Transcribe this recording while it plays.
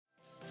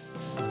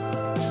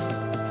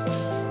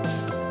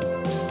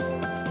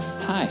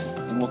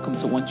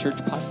It's a One Church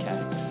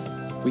podcast.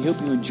 We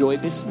hope you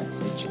enjoyed this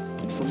message,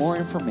 and for more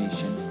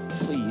information,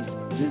 please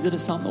visit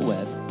us on the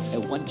web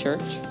at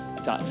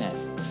onechurch.net.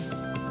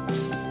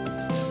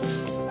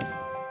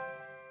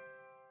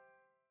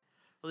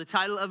 Well, the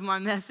title of my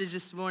message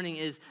this morning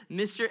is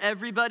Mr.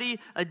 Everybody,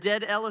 a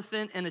Dead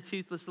Elephant, and a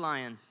Toothless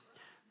Lion.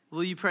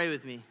 Will you pray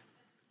with me?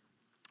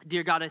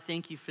 Dear God, I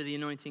thank you for the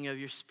anointing of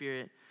your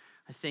Spirit.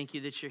 I thank you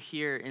that you're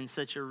here in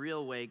such a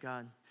real way,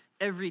 God.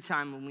 Every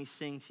time when we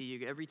sing to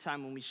you, every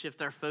time when we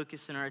shift our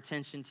focus and our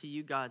attention to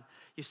you, God,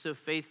 you're so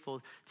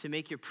faithful to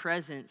make your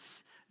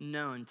presence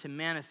known, to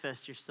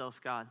manifest yourself,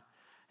 God.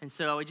 And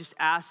so I would just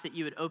ask that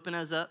you would open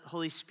us up,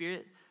 Holy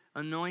Spirit,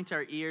 anoint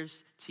our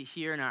ears to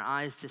hear and our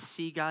eyes to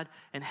see, God,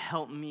 and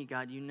help me,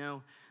 God. You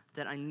know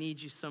that I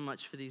need you so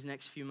much for these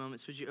next few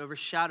moments. Would you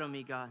overshadow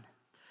me, God,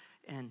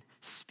 and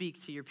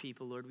speak to your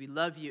people, Lord. We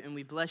love you and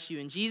we bless you.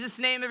 In Jesus'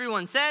 name,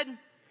 everyone said,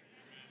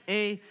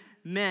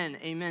 Amen.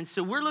 Amen.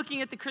 So we're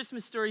looking at the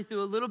Christmas story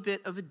through a little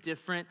bit of a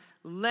different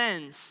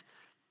lens.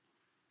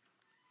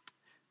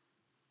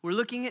 We're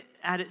looking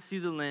at it through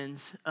the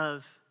lens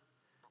of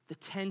the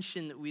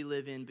tension that we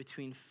live in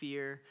between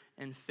fear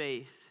and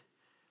faith.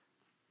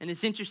 And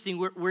it's interesting,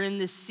 we're in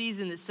this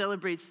season that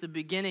celebrates the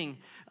beginning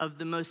of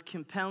the most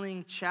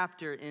compelling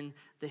chapter in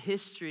the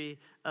history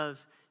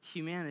of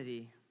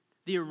humanity.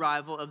 The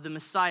arrival of the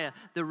Messiah,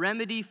 the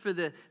remedy for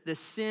the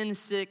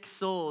sin-sick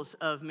souls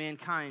of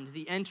mankind,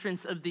 the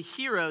entrance of the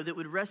hero that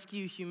would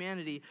rescue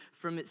humanity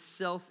from its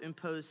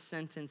self-imposed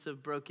sentence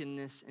of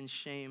brokenness and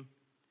shame.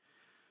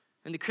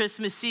 And the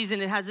Christmas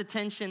season, it has a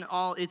tension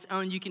all its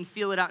own. You can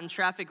feel it out in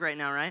traffic right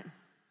now, right?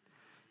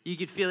 You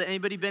could feel it.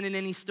 Anybody been in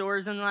any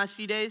stores in the last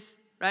few days,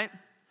 right?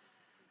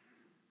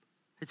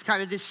 It's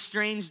kind of this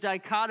strange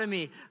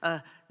dichotomy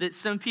that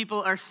some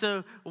people are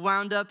so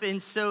wound up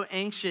and so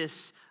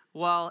anxious,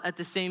 while at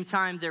the same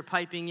time they're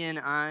piping in,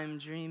 I'm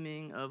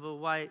dreaming of a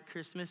white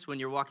Christmas, when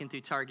you're walking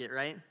through Target,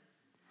 right?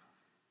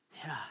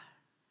 Yeah.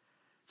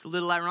 It's a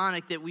little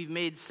ironic that we've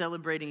made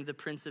celebrating the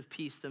Prince of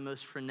Peace the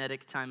most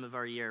frenetic time of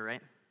our year,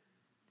 right?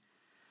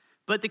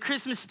 But the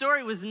Christmas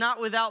story was not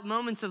without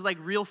moments of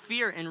real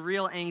fear and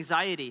real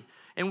anxiety.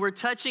 And we're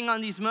touching on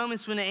these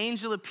moments when an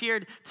angel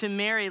appeared to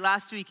Mary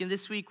last week, and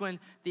this week when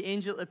the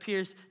angel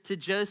appears to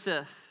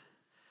Joseph.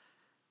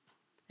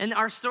 And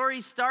our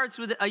story starts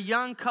with a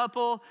young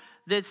couple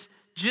that's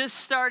just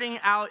starting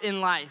out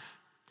in life.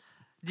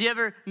 Do you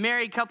ever,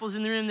 married couples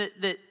in the room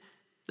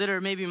that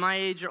are maybe my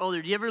age or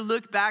older, do you ever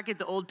look back at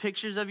the old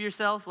pictures of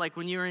yourself, like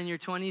when you were in your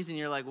 20s, and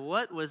you're like,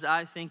 what was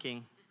I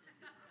thinking?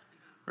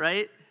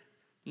 Right?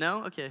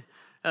 No? Okay.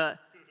 I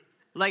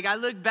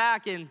look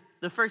back, and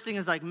the first thing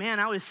is man,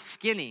 I was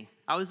skinny.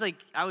 I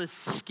was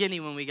skinny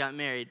when we got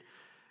married.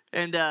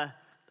 And,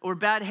 or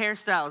bad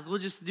hairstyles. We'll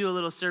just do a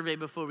little survey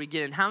before we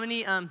get in. How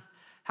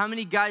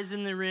many guys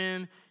in the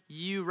room,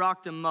 you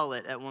rocked a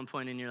mullet at one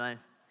point in your life?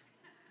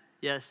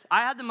 Yes.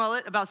 I had the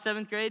mullet about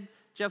 7th grade.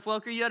 Jeff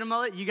Welker, you had a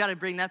mullet? You got to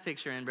bring that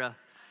picture in, bro.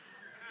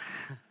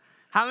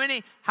 How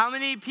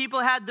many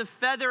people had the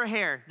feather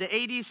hair, the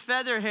 80s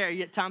feather hair?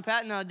 Yeah, Tom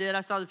Patton did.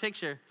 I saw the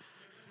picture.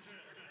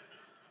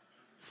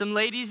 Some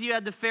ladies, you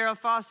had the Farrah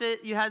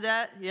Fawcett. You had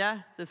that? Yeah,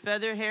 the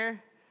feather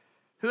hair.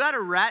 Who had a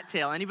rat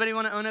tail? Anybody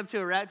want to own up to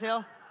a rat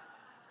tail?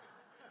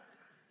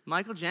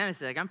 Michael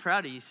Janicek, I'm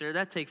proud of you, sir.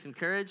 That takes some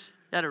courage.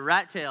 You had a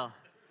rat tail.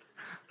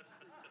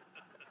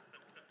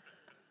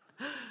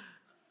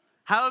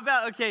 How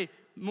about,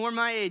 more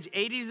my age,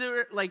 80s, they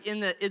were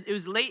it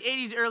was late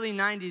 80s, early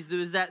 90s, there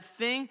was that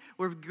thing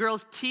where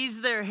girls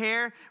teased their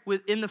hair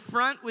in the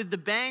front with the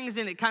bangs,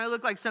 and it kind of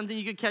looked like something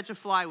you could catch a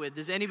fly with.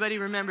 Does anybody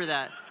remember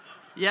that?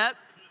 Yep.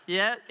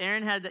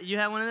 Aaron had that. You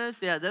had one of those?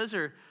 Yeah, those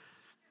are,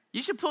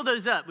 you should pull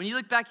those up. When you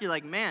look back, you're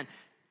like, man,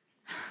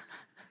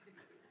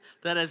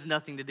 that has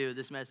nothing to do with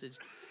this message.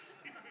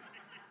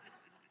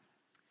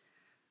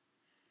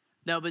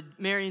 No, but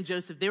Mary and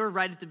Joseph, they were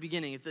right at the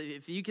beginning.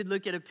 If you could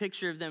look at a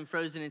picture of them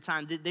frozen in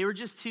time, they were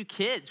just two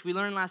kids. We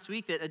learned last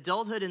week that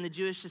adulthood in the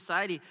Jewish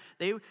society,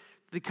 the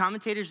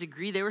commentators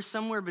agree, they were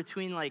somewhere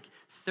between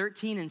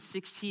 13 and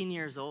 16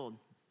 years old,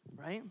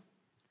 right?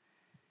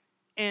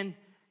 And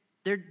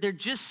they're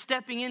just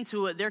stepping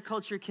into what their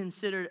culture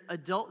considered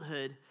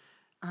adulthood,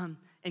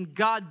 and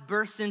God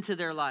bursts into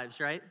their lives,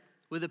 right,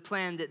 with a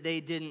plan that they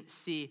didn't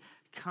see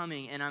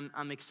coming. And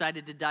I'm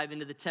excited to dive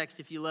into the text.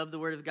 If you love the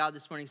Word of God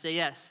this morning, say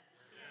yes.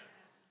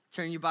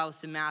 Turn your Bibles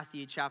to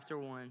Matthew chapter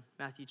 1.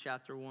 Matthew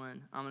chapter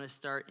 1. I'm going to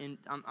start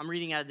I'm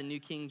reading out of the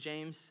New King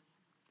James,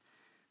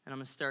 and I'm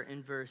going to start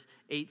in verse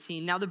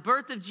 18. Now the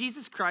birth of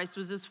Jesus Christ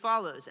was as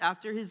follows.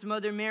 After his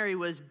mother Mary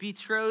was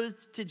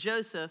betrothed to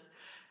Joseph,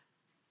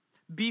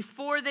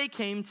 before they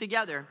came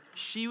together,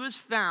 she was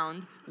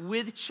found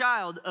with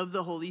child of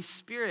the Holy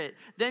Spirit.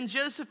 Then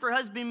Joseph, her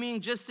husband, being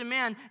just a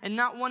man and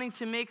not wanting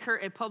to make her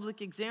a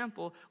public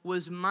example,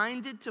 was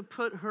minded to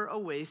put her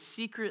away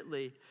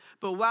secretly.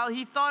 But while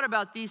he thought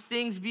about these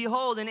things,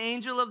 behold, an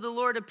angel of the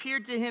Lord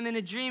appeared to him in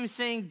a dream,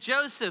 saying,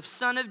 Joseph,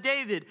 son of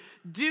David,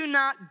 do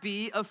not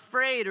be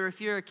afraid. Or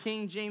if you're a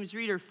King James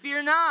reader,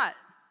 fear not.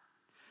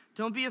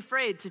 Don't be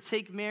afraid to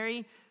take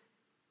Mary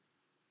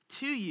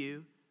to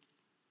you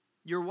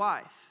your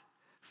wife.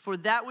 For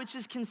that which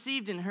is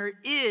conceived in her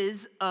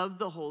is of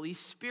the Holy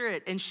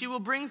Spirit. And she will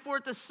bring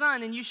forth a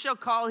son, and you shall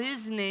call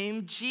his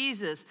name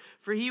Jesus,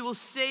 for he will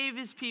save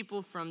his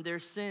people from their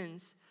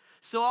sins.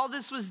 So all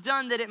this was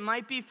done that it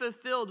might be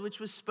fulfilled, which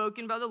was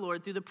spoken by the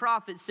Lord through the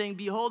prophet, saying,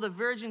 Behold, a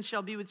virgin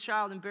shall be with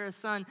child and bear a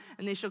son,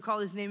 and they shall call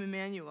his name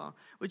Emmanuel,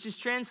 which is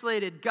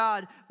translated,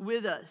 God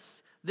with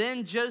us.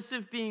 Then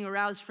Joseph, being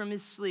aroused from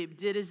his sleep,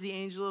 did as the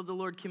angel of the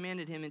Lord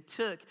commanded him and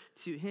took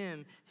to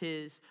him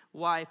his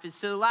wife. And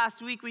so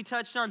last week we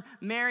touched on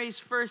Mary's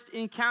first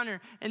encounter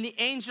and the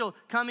angel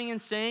coming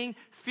and saying,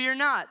 fear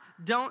not,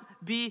 don't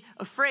be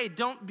afraid,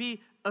 don't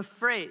be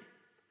afraid.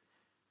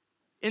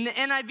 In the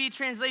NIV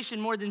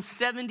translation, more than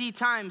 70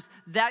 times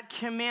that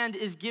command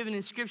is given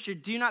in Scripture.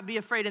 Do not be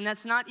afraid. And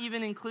that's not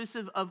even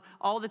inclusive of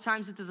all the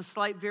times that there's a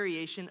slight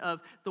variation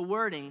of the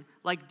wording,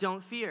 like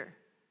don't fear.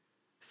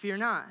 Fear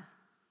not.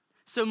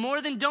 So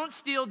more than don't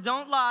steal,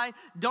 don't lie,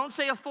 don't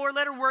say a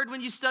 4-letter word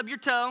when you stub your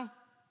toe.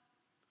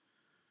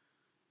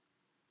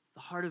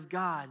 The heart of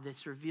God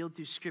that's revealed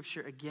through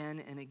Scripture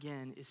again and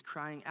again is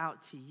crying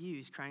out to you.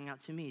 He's crying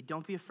out to me.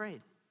 Don't be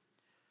afraid.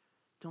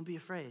 Don't be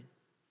afraid.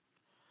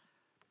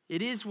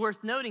 It is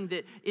worth noting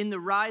that in the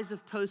rise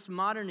of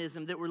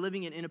postmodernism that we're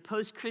living in a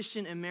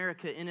post-Christian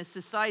America, in a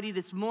society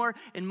that's more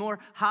and more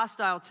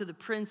hostile to the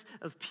Prince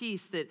of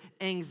Peace, that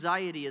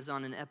anxiety is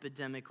on an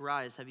epidemic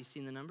rise. Have you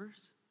seen the numbers?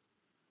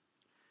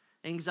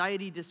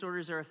 Anxiety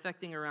disorders are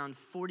affecting around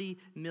 40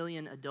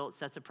 million adults.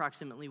 That's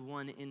approximately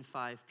 1 in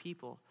 5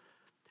 people.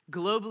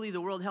 Globally,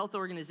 the World Health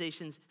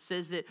Organization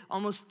says that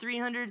almost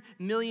 300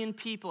 million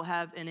people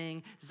have an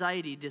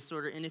anxiety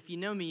disorder. And if you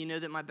know me, you know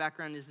that my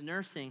background is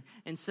nursing.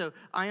 And so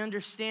I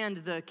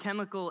understand the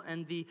chemical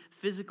and the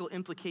physical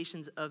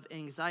implications of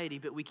anxiety,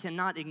 but we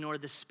cannot ignore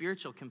the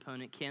spiritual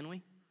component, can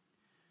we?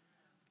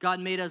 God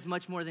made us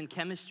much more than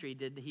chemistry,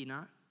 did he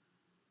not?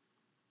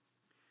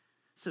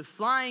 So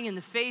flying in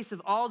the face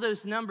of all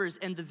those numbers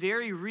and the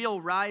very real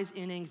rise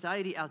in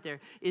anxiety out there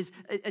is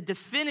a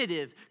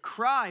definitive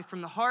cry from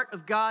the heart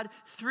of God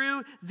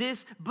through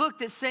this book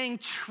that's saying,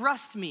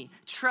 trust me,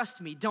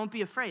 don't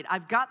be afraid.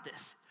 I've got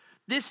this.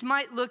 This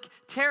might look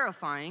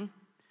terrifying,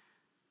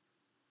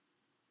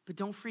 but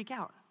don't freak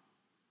out.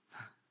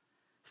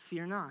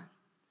 Fear not.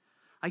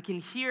 I can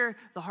hear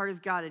the heart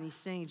of God, and he's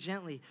saying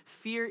gently,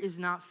 fear is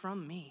not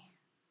from me.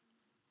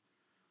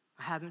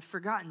 I haven't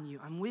forgotten you.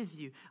 I'm with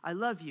you. I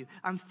love you.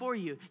 I'm for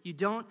you. You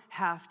don't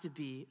have to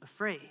be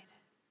afraid.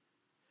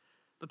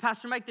 But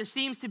Pastor Mike, there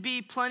seems to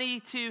be plenty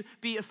to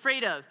be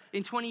afraid of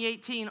in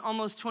 2018,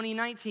 almost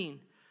 2019.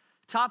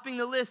 Topping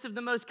the list of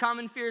the most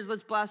common fears,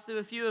 let's blast through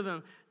a few of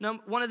them.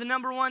 One of the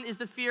number one is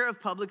the fear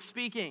of public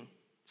speaking.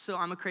 So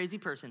I'm a crazy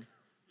person.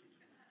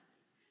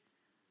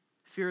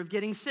 Fear of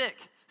getting sick.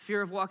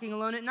 Fear of walking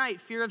alone at night.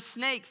 Fear of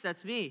snakes,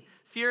 that's me.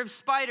 Fear of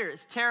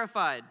spiders,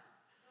 terrified.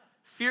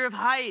 Fear of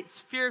heights,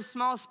 fear of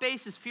small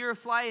spaces, fear of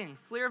flying,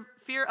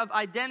 fear of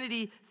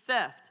identity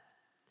theft,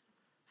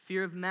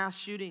 fear of mass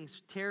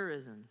shootings,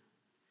 terrorism.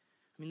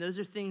 I mean, those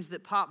are things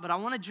that pop, but I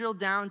want to drill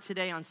down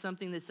today on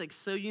something that's like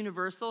so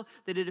universal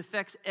that it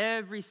affects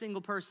every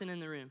single person in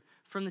the room.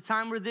 From the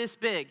time we're this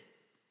big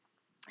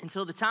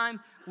until the time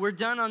we're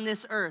done on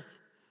this earth,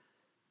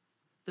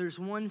 there's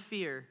one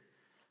fear.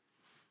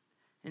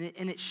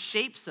 And it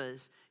shapes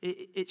us.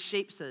 It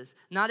shapes us.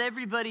 Not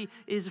everybody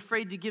is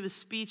afraid to give a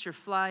speech or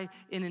fly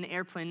in an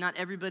airplane. Not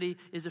everybody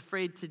is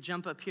afraid to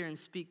jump up here and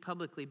speak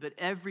publicly. But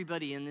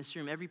everybody in this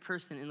room, every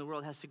person in the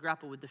world has to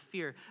grapple with the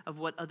fear of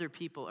what other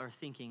people are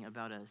thinking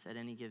about us at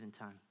any given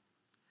time.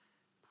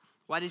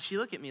 Why did she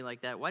look at me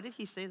like that? Why did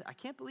he say that? I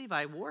can't believe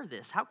I wore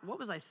this. What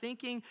was I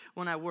thinking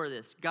when I wore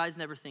this? Guys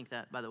never think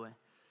that, by the way.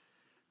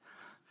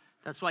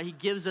 That's why he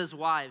gives us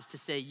wives to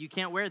say, you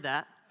can't wear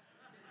that.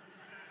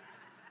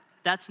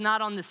 That's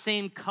not on the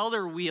same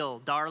color wheel,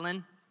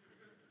 darling.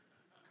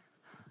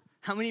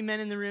 How many men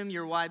in the room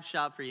your wives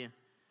shop for you?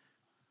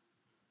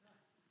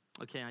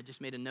 Okay, I just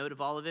made a note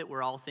of all of it.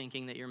 We're all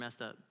thinking that you're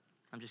messed up.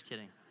 I'm just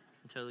kidding.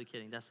 I'm totally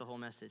kidding. That's the whole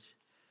message.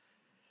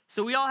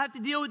 So we all have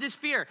to deal with this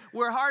fear.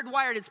 We're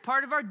hardwired. It's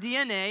part of our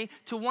DNA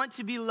to want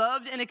to be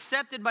loved and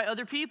accepted by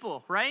other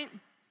people, right?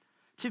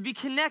 To be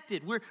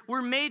connected.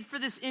 We're made for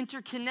this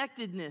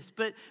interconnectedness,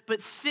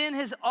 but sin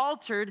has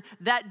altered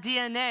that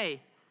DNA.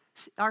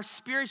 Our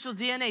spiritual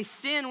DNA,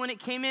 sin, when it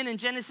came in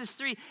Genesis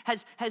 3,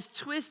 has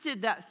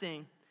twisted that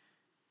thing.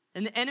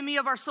 And the enemy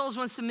of our souls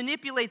wants to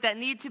manipulate that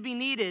need to be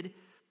needed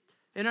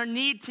and our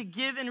need to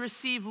give and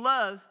receive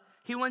love.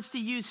 He wants to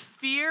use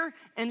fear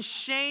and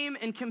shame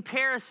and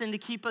comparison to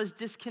keep us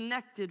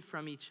disconnected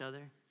from each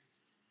other,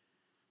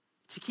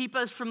 to keep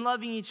us from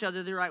loving each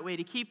other the right way,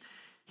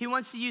 he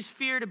wants to use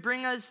fear to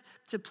bring us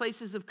to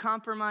places of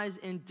compromise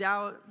and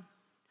doubt.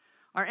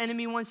 Our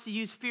enemy wants to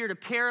use fear to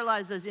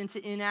paralyze us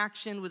into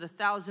inaction with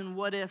 1,000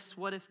 what ifs.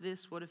 What if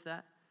this? What if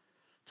that?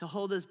 to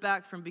hold us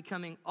back from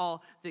becoming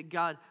all that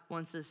God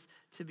wants us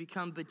to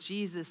become. But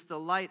Jesus, the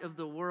light of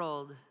the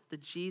world, the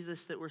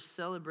Jesus that we're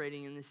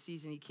celebrating in this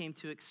season, he came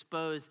to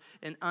expose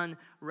and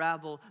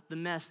unravel the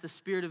mess. The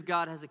Spirit of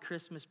God has a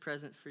Christmas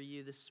present for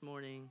you this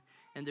morning,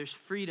 and there's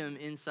freedom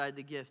inside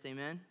the gift.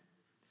 Amen?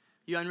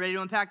 You ready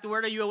to unpack the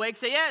word? Are you awake?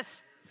 Say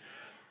yes.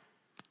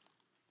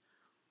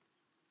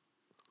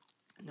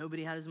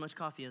 Nobody had as much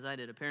coffee as I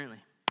did, apparently.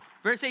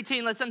 Verse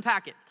 18, let's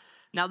unpack it.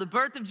 Now, the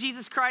birth of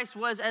Jesus Christ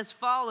was as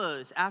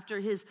follows. After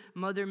his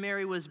mother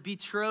Mary was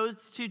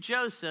betrothed to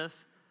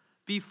Joseph,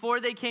 before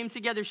they came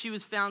together, she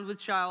was found with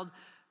child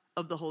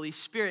of the Holy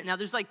Spirit. Now,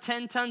 there's like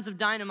 10 tons of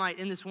dynamite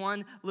in this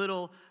one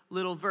little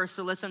verse,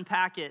 so let's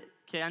unpack it.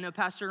 Okay, I know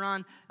Pastor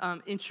Ron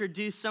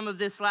introduced some of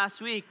this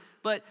last week,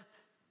 but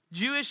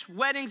Jewish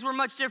weddings were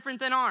much different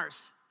than ours.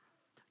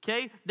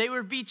 Okay, they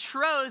were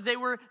betrothed, they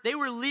were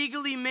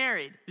legally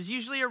married. It was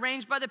usually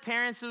arranged by the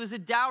parents. It was a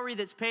dowry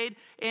that's paid,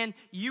 and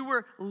you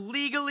were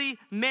legally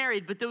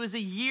married. But there was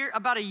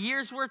about a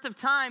year's worth of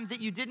time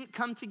that you didn't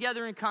come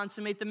together and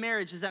consummate the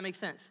marriage. Does that make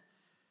sense?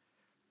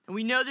 And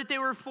we know that they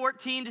were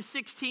 14 to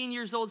 16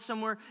 years old,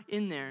 somewhere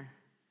in there.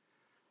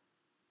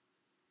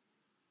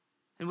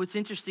 And what's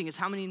interesting is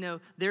how many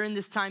know they're in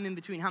this time in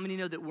between. How many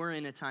know that we're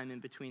in a time in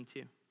between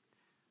too?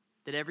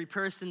 That every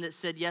person that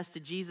said yes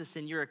to Jesus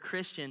and you're a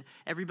Christian,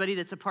 everybody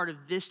that's a part of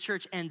this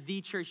church and the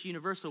church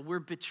universal, we're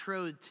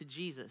betrothed to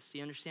Jesus. Do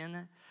you understand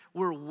that?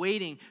 We're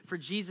waiting for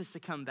Jesus to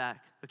come back,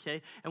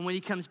 okay? And when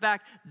he comes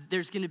back,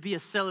 there's going to be a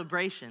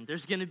celebration.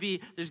 There's going to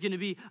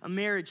be a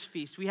marriage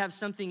feast. We have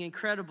something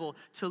incredible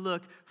to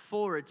look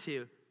forward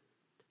to.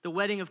 The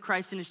wedding of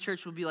Christ and his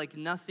church will be like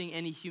nothing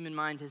any human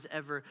mind has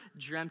ever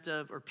dreamt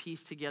of or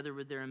pieced together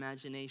with their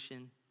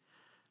imagination.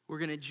 We're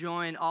going to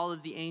join all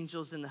of the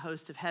angels in the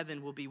host of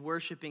heaven. We'll be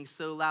worshiping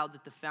so loud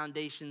that the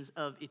foundations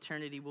of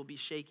eternity will be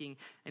shaking,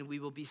 and we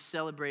will be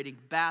celebrating,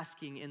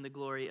 basking in the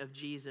glory of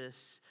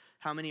Jesus.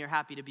 How many are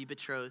happy to be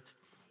betrothed?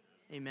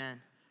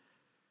 Amen.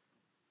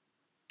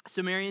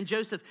 So Mary and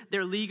Joseph,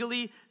 they're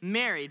legally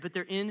married, but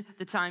they're in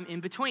the time in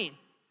between.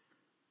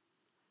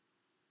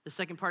 The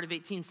second part of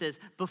 18 says,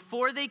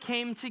 before they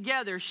came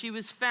together, she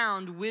was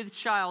found with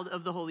child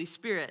of the Holy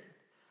Spirit.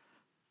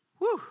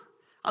 Whew.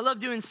 I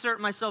love to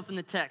insert myself in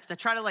the text. I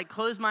try to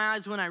close my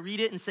eyes when I read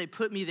it and say,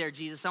 put me there,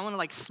 Jesus. I want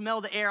to smell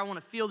the air. I want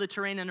to feel the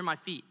terrain under my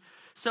feet.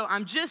 So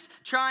I'm just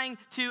trying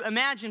to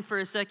imagine for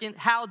a second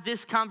how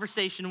this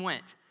conversation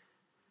went.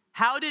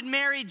 How did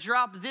Mary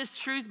drop this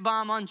truth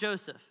bomb on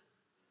Joseph?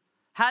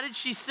 How did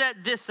she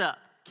set this up?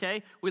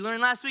 Okay, we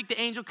learned last week the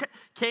angel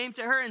came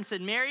to her and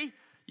said, Mary,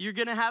 you're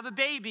going to have a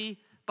baby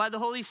by the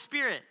Holy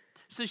Spirit.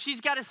 So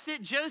she's got to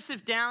sit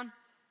Joseph down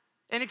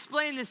and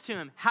explain this to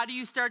him. How do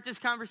you start this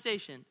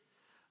conversation?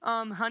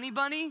 Honey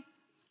bunny,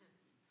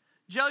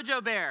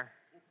 Jojo bear.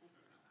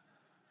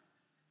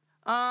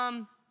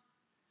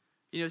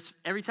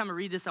 Every time I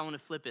read this, I want to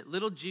flip it.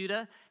 Little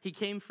Judah, he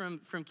came from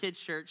kids'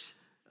 church,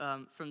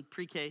 from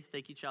pre-K,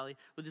 thank you, Charlie,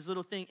 with this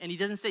little thing. And he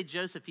doesn't say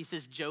Joseph, he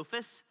says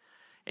Jophus.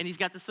 And he's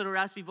got this little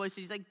raspy voice,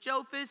 and he's like,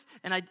 Jophus.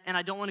 And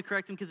I don't want to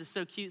correct him because it's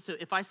so cute. So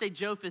if I say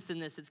Jophus in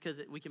this, it's because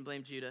we can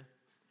blame Judah.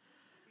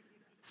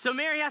 So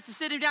Mary has to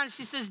sit him down, and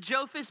she says,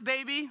 Jophus,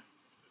 baby,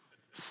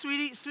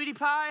 sweetie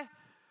pie.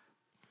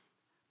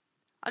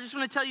 I just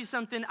want to tell you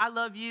something. I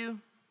love you,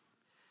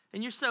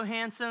 and you're so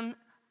handsome.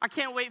 I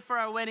can't wait for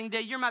our wedding day.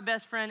 You're my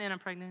best friend, and I'm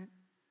pregnant.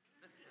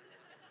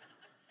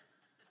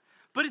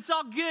 But it's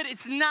all good.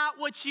 It's not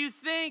what you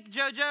think,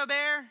 Jojo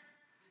Bear.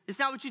 It's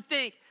not what you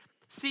think.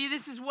 See,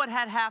 this is what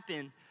had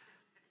happened.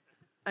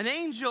 An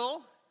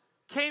angel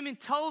came and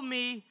told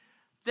me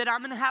that I'm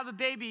going to have a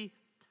baby.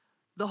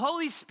 The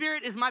Holy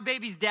Spirit is my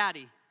baby's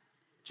daddy,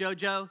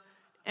 Jojo,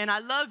 and I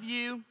love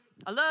you.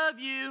 I love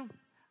you.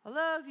 I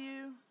love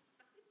you.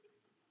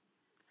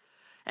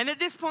 And at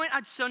this point,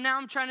 so now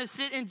I'm trying to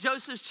sit in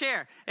Joseph's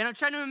chair. And I'm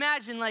trying to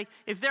imagine,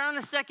 if they're on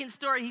a second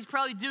story, he's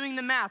probably doing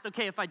the math.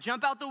 Okay, if I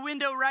jump out the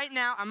window right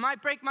now, I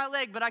might break my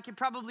leg, but I could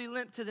probably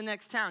limp to the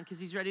next town because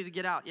he's ready to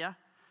get out, yeah?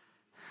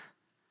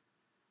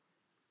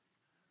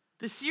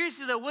 But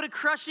seriously, though, what a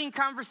crushing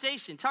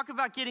conversation. Talk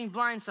about getting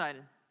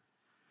blindsided.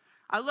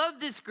 I love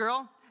this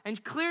girl,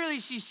 and clearly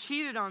she's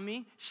cheated on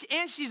me,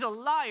 and she's a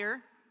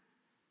liar.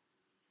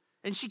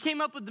 And she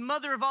came up with the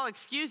mother of all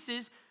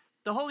excuses.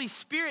 The Holy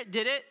Spirit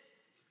did it.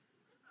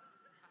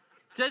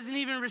 Doesn't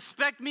even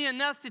respect me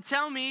enough to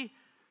tell me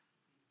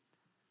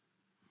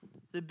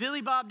that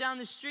Billy Bob down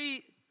the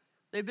street,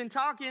 they've been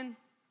talking.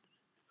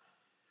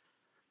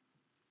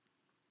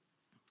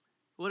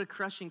 What a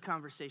crushing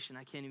conversation.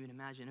 I can't even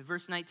imagine. In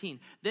verse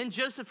 19, then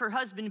Joseph, her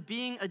husband,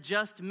 being a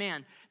just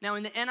man. Now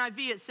in the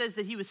NIV, it says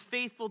that he was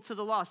faithful to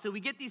the law. So we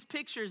get these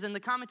pictures, and the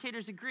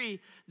commentators agree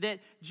that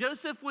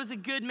Joseph was a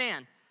good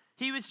man.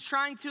 He was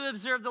trying to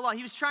observe the law.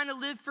 He was trying to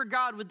live for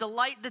God with the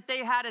light that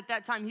they had at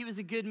that time. He was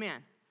a good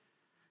man.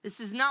 This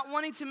is not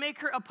wanting to make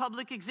her a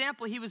public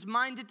example. He was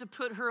minded to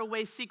put her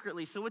away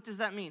secretly. So what does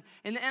that mean?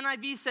 And the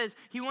NIV says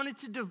he wanted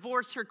to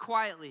divorce her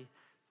quietly.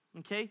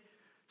 Okay?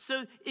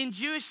 So in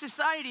Jewish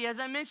society, as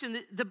I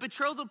mentioned, the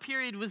betrothal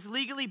period was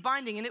legally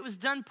binding, and it was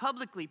done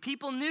publicly.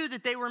 People knew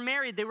that they were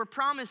married. They were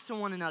promised to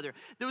one another.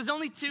 There was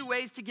only two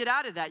ways to get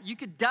out of that. You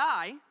could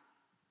die,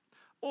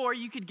 or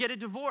you could get a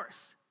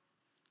divorce.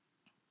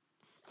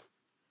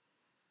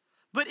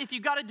 But if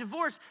you got a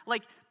divorce,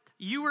 like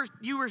you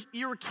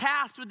were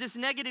cast with this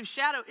negative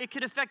shadow, it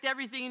could affect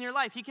everything in your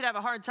life. You could have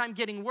a hard time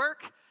getting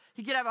work.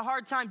 You could have a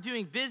hard time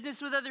doing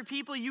business with other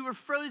people. You were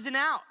frozen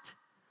out.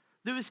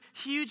 There was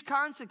huge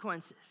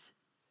consequences.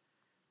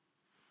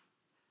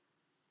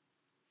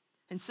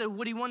 And so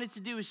what he wanted to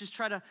do is just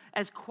try to,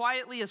 as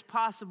quietly as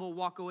possible,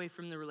 walk away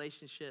from the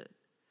relationship.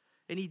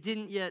 And he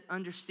didn't yet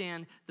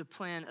understand the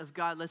plan of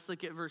God. Let's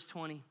look at verse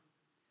 20.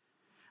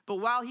 But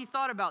while he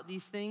thought about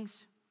these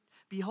things,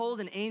 behold,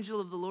 an angel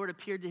of the Lord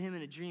appeared to him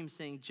in a dream,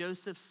 saying,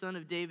 Joseph, son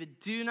of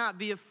David, do not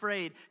be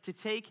afraid to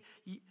take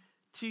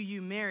to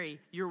you Mary,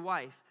 your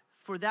wife.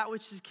 For that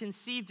which is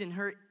conceived in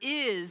her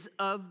is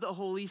of the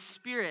Holy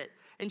Spirit.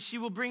 And she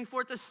will bring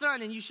forth a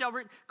son, and you shall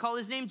call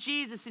his name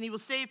Jesus, and he will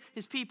save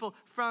his people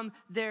from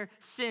their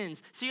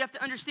sins. So you have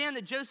to understand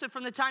that Joseph,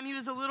 from the time he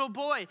was a little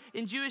boy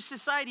in Jewish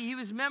society, he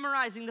was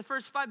memorizing the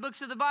first 5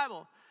 books of the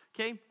Bible,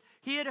 okay?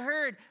 He had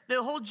heard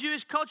the whole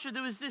Jewish culture,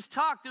 there was this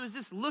talk, there was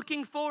this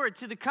looking forward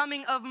to the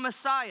coming of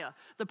Messiah,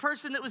 the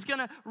person that was going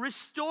to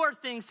restore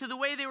things to the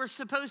way they were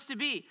supposed to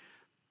be,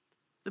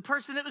 the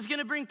person that was going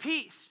to bring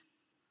peace.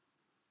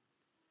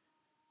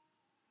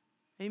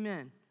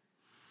 Amen.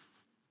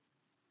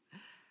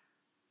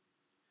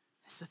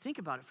 So think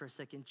about it for a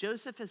second.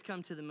 Joseph has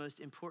come to the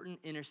most important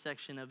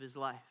intersection of his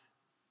life.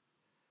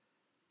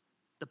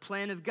 The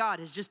plan of God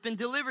has just been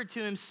delivered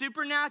to him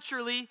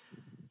supernaturally,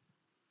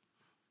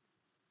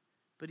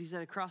 but he's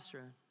at a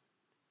crossroad.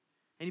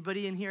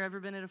 Anybody in here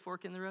ever been at a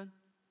fork in the road?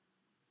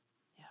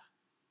 Yeah.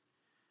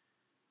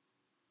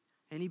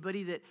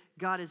 Anybody that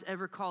God has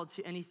ever called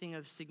to anything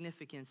of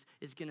significance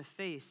is going to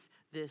face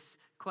this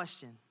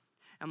question.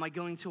 Am I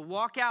going to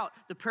walk out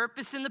the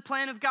purpose and the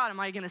plan of God? Am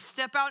I going to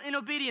step out in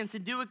obedience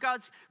and do what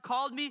God's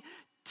called me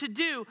to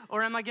do?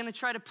 Or am I going to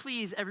try to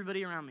please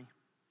everybody around me?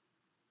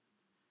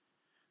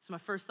 So my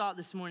first thought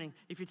this morning,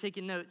 if you're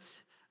taking notes,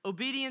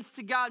 obedience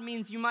to God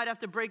means you might have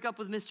to break up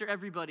with Mr.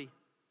 Everybody.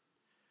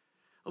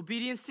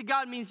 Obedience to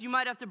God means you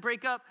might have to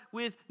break up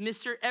with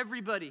Mr.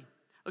 Everybody.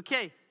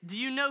 Okay, do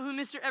you know who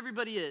Mr.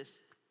 Everybody is?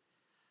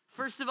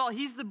 First of all,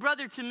 he's the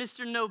brother to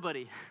Mr.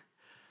 Nobody.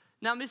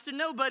 Now, Mr.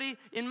 Nobody,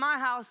 in my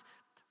house,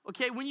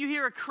 okay, when you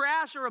hear a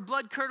crash or a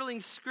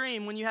blood-curdling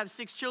scream when you have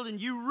 6 children,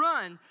 you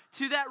run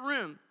to that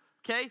room,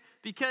 okay?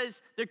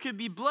 Because there could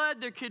be blood,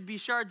 there could be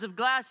shards of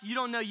glass. You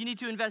don't know. You need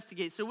to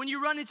investigate. So when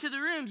you run into the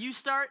room, you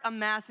start a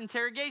mass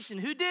interrogation.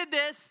 Who did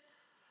this?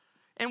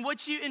 And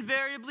what you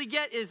invariably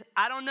get is,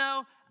 I don't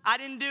know, I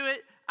didn't do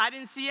it, I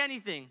didn't see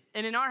anything.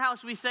 And in our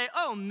house, we say,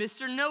 oh,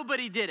 Mr.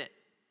 Nobody did it,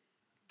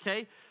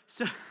 okay?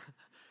 So,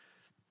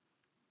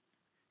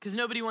 because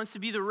nobody wants to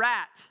be the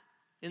rat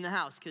in the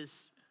house,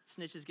 because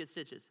snitches get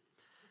stitches.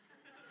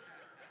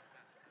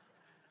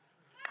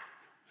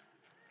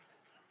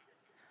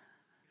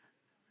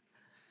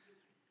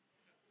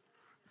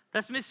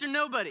 That's Mr.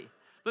 Nobody.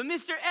 But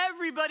Mr.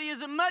 Everybody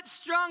is a much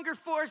stronger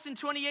force in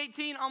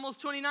 2018,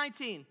 almost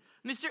 2019.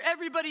 Mr.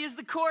 Everybody is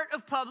the court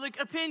of public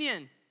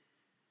opinion.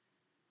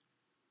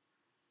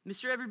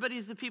 Mr. Everybody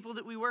is the people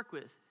that we work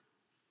with.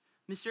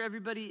 Mr.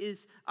 Everybody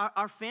is,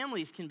 our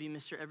families can be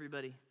Mr.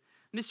 Everybody.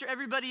 Mr.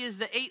 Everybody is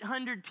the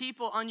 800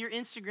 people on your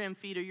Instagram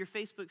feed or your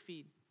Facebook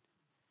feed.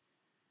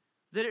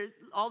 That are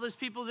all those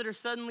people that are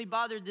suddenly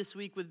bothered this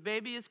week with,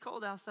 baby, it's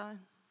cold outside.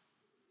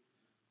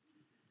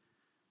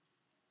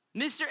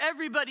 Mr.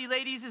 Everybody,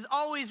 ladies, is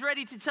always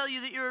ready to tell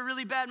you that you're a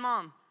really bad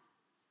mom.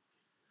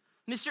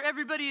 Mr.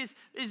 Everybody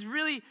is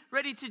really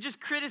ready to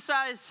just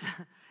criticize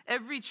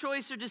every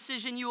choice or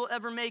decision you will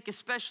ever make,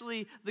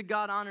 especially the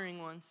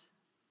God-honoring ones.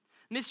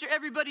 Mr.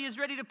 Everybody is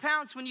ready to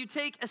pounce when you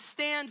take a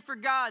stand for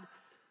God.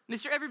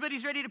 Mr.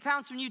 Everybody's ready to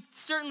pounce when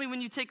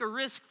you take a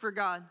risk for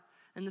God.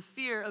 And the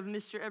fear of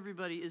Mr.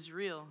 Everybody is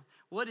real.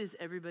 What is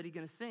everybody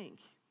going to think?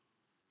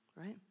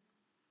 Right?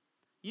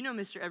 You know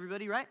Mr.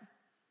 Everybody, right?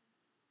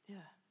 Yeah.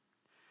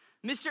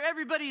 Mr.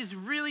 Everybody is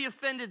really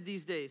offended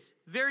these days,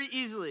 very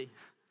easily.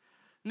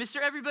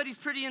 Mr. Everybody's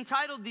pretty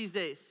entitled these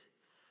days.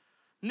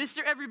 Mr.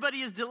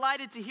 Everybody is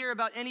delighted to hear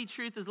about any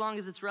truth as long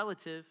as it's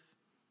relative.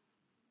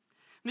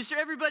 Mr.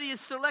 Everybody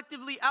is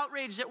selectively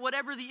outraged at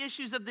whatever the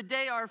issues of the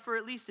day are for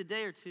at least a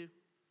day or two.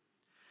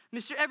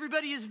 Mr.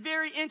 Everybody is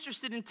very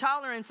interested in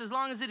tolerance as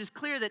long as it is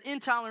clear that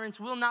intolerance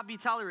will not be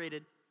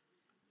tolerated.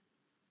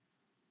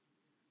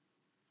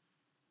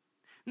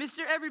 Mr.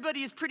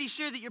 Everybody is pretty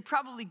sure that you're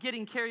probably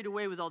getting carried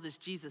away with all this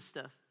Jesus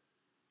stuff.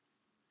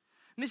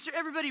 Mr.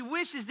 Everybody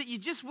wishes that you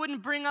just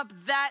wouldn't bring up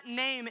that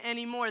name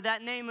anymore,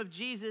 that name of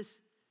Jesus.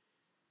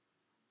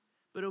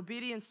 But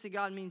obedience to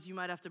God means you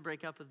might have to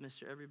break up with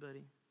Mr.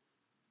 Everybody.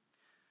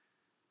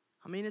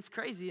 I mean, it's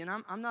crazy, and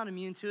I'm not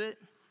immune to it.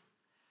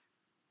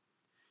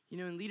 You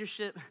know, in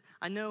leadership,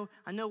 I know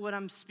what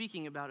I'm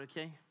speaking about,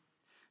 okay?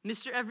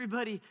 Mr.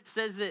 Everybody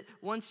says that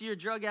once you're a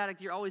drug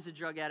addict, you're always a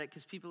drug addict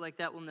because people like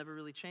that will never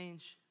really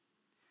change.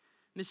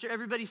 Mr.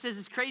 Everybody says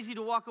it's crazy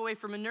to walk away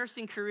from a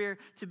nursing career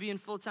to be in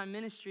full-time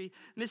ministry.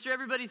 Mr.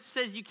 Everybody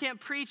says you can't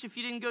preach if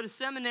you didn't go to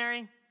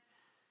seminary.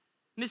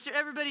 Mr.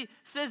 Everybody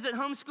says that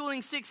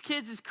homeschooling 6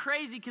 kids is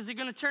crazy because they're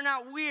going to turn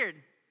out weird.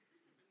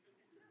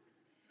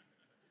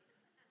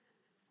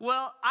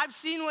 Well, I've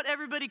seen what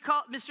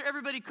Mr.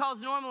 Everybody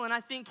calls normal, and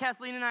I think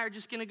Kathleen and I are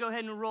just going to go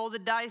ahead and roll the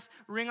dice,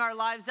 ring our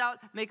lives out,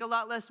 make a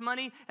lot less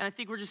money, and I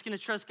think we're just going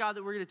to trust God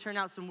that we're going to turn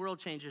out some world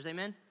changers.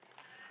 Amen?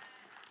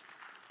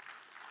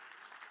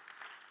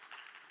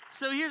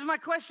 So here's my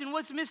question.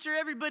 What's Mr.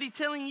 Everybody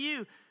telling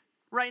you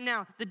right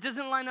now that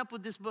doesn't line up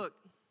with this book?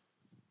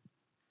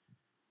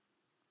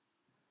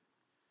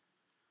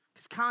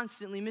 Because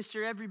constantly,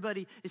 Mr.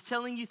 Everybody is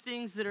telling you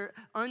things that are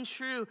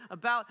untrue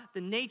about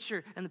the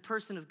nature and the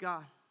person of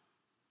God.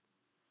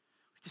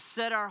 To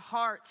set our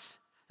hearts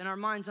and our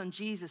minds on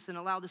Jesus and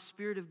allow the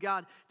Spirit of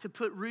God to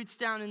put roots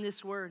down in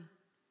this word.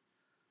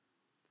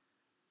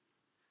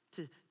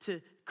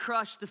 To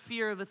crush the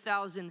fear of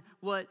 1,000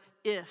 what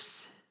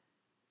ifs.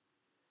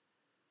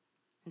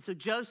 And so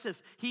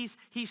Joseph, he's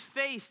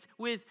faced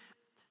with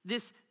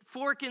this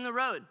fork in the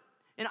road.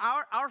 And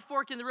our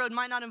fork in the road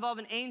might not involve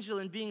an angel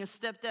and being a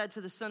stepdad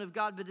to the Son of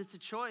God, but it's a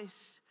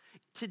choice.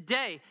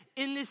 Today,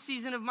 in this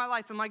season of my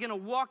life, am I going to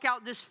walk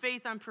out this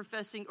faith I'm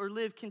professing or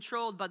live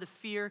controlled by the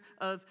fear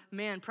of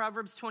man?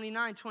 Proverbs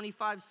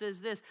 29:25 says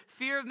this,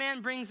 fear of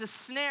man brings a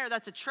snare,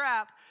 that's a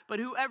trap, but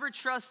whoever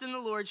trusts in the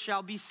Lord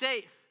shall be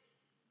safe.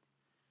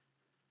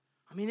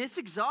 I mean, it's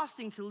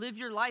exhausting to live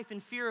your life in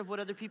fear of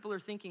what other people are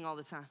thinking all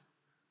the time.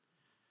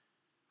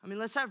 I mean,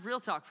 let's have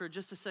real talk for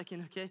just a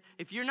second, okay?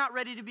 If you're not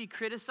ready to be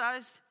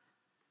criticized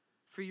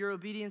for your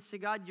obedience to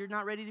God, you're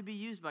not ready to be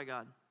used by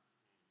God.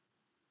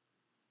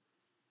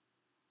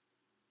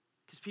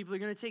 Because people are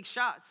going to take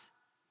shots.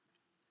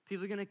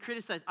 People are going to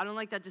criticize. I don't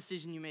like that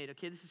decision you made,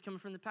 okay? This is coming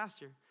from the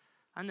pastor.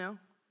 I know.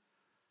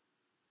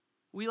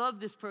 We love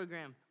this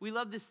program. We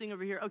love this thing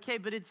over here. Okay,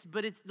 but it's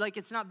like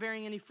it's not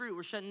bearing any fruit.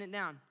 We're shutting it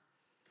down.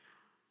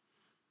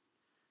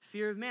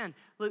 Fear of man.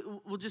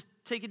 We'll just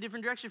take a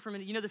different direction for a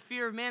minute. You know, the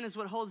fear of man is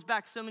what holds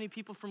back so many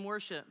people from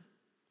worship.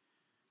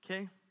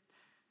 Okay?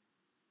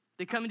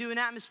 They come into an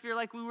atmosphere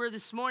like we were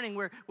this morning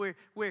where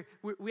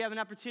we have an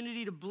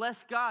opportunity to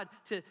bless God,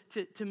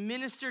 to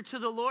minister to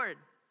the Lord.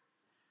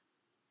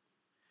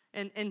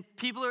 And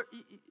people are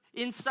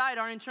inside,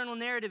 our internal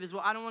narrative is,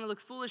 well, I don't want to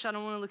look foolish. I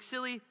don't want to look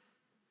silly.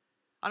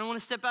 I don't want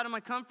to step out of my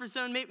comfort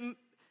zone.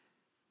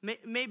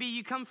 Maybe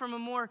you come from a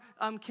more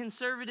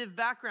conservative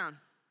background.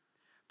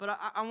 But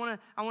I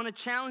want to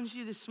challenge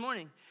you this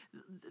morning.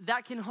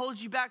 That can hold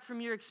you back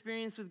from your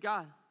experience with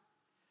God.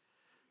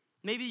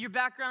 Maybe your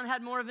background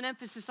had more of an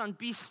emphasis on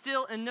be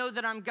still and know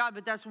that I'm God,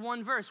 but that's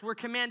one verse. We're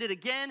commanded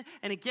again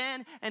and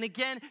again and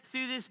again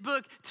through this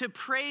book to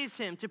praise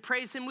him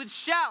with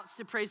shouts,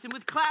 to praise him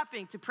with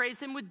clapping, to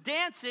praise him with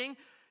dancing.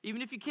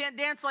 Even if you can't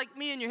dance like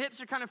me and your hips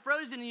are kind of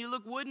frozen and you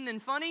look wooden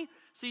and funny,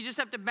 so you just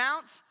have to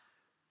bounce.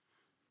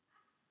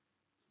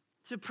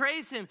 To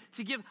praise him,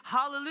 to give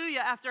hallelujah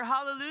after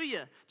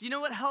hallelujah. Do you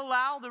know what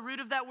halal, the root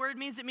of that word,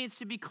 means? It means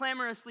to be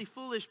clamorously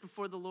foolish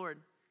before the Lord.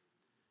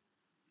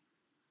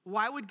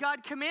 Why would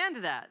God command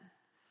that?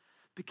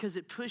 Because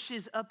it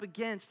pushes up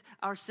against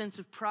our sense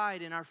of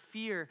pride and our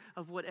fear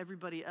of what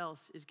everybody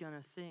else is going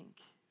to think.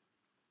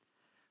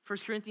 1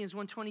 Corinthians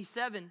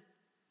 1:27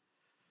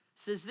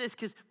 says this,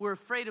 because we're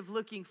afraid of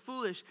looking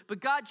foolish.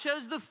 But God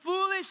chose the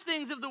foolish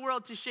things of the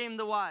world to shame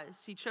the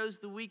wise. He chose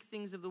the weak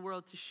things of the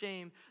world to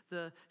shame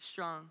the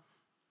strong.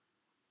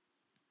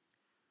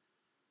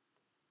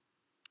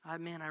 I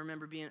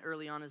remember being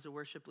early on as a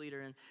worship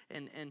leader,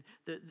 and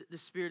the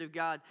Spirit of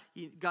God,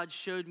 God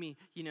showed me,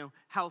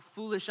 how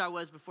foolish I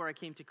was before I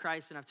came to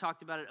Christ, and I've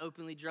talked about it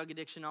openly, drug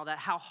addiction, all that,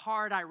 how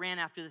hard I ran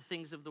after the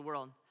things of the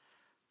world.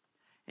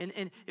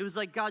 And it was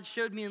like God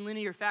showed me in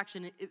linear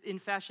fashion,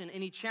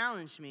 and he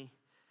challenged me.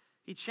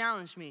 He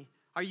challenged me.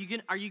 Are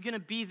you gonna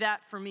be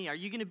that for me? Are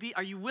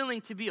you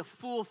willing to be a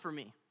fool for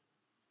me?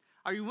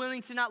 Are you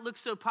willing to not look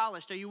so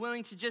polished? Are you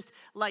willing to just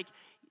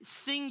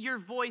sing your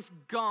voice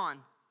gone?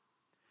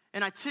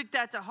 And I took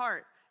that to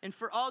heart. And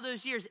for all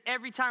those years,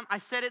 every time I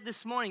said it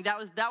this morning,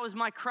 that was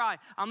my cry.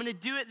 I'm going to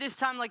do it this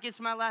time like it's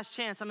my last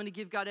chance. I'm going to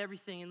give God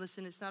everything. And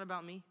listen, it's not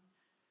about me.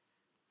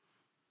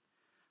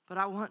 But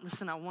I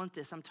want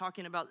this. I'm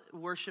talking about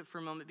worship for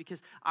a moment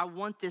because I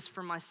want this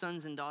for my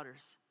sons and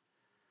daughters.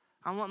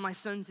 I want my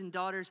sons and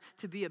daughters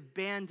to be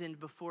abandoned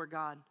before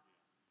God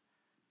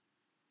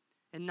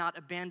and not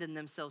abandon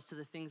themselves to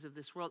the things of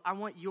this world. I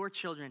want your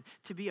children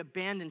to be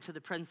abandoned to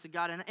the presence of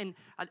God. And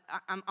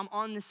I'm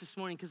on this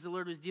morning because the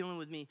Lord was dealing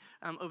with me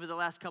over the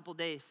last couple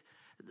days.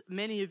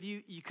 Many of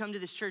you come to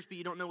this church, but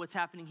you don't know what's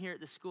happening here at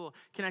the school.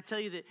 Can I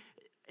tell you that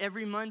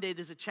every Monday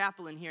there's a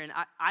chapel in here, and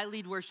I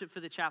lead worship for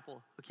the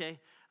chapel, okay?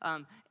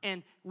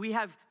 And we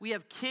have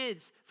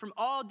kids from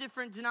all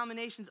different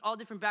denominations, all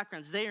different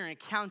backgrounds. They are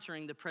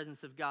encountering the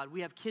presence of God.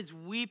 We have kids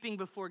weeping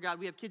before God.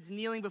 We have kids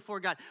kneeling before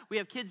God. We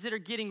have kids that are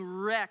getting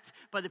wrecked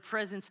by the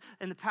presence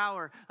and the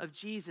power of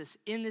Jesus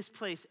in this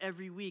place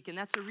every week. And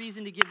that's a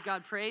reason to give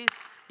God praise,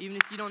 even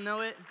if you don't know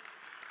it.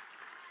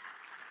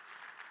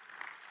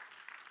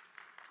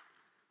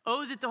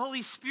 Oh, that the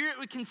Holy Spirit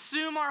would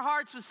consume our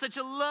hearts with such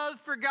a love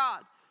for God,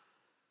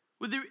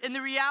 in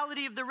the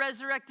reality of the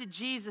resurrected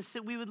Jesus,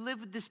 that we would live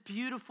with this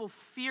beautiful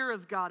fear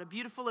of God, a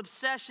beautiful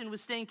obsession with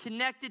staying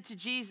connected to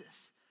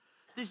Jesus.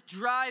 This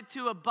drive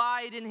to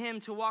abide in him,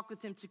 to walk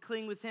with him, to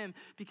cling with him.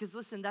 Because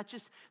listen,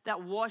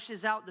 that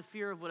washes out the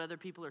fear of what other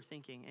people are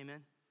thinking.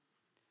 Amen?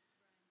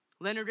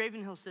 Leonard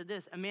Ravenhill said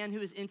this: a man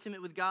who is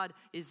intimate with God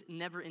is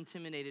never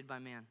intimidated by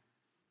man.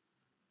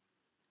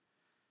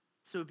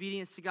 So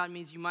obedience to God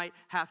means you might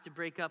have to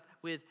break up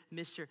with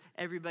Mr.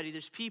 Everybody.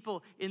 There's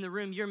people in the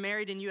room, you're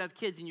married and you have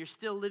kids, and you're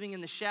still living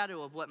in the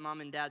shadow of what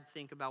mom and dad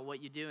think about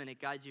what you do, and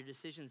it guides your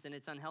decisions, and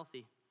it's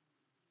unhealthy.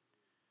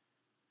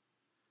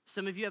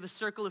 Some of you have a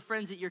circle of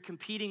friends that you're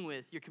competing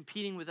with. You're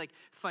competing with, like,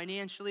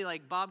 financially.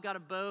 Like, Bob got a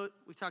boat.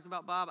 We talked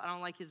about Bob. I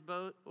don't like his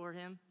boat or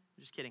him.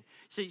 I'm just kidding.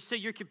 So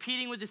you're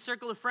competing with this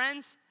circle of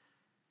friends,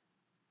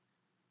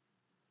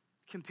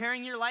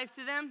 comparing your life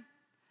to them.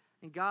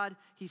 And God,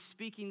 he's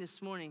speaking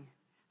this morning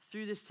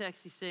through this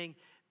text. He's saying,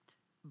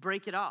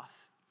 break it off.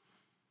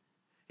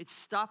 It's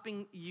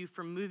stopping you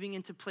from moving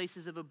into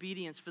places of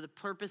obedience for the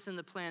purpose and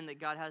the plan that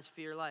God has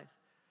for your life.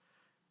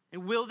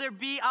 And will there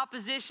be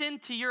opposition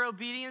to your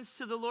obedience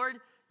to the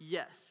Lord?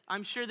 Yes.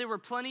 I'm sure there were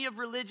plenty of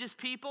religious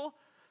people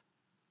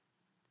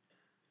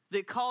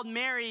that called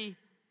Mary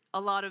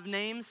a lot of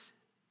names,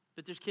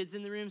 but there's kids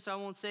in the room, so I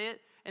won't say it.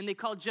 And they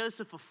called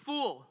Joseph a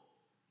fool.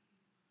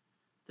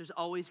 There's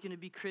always going to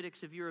be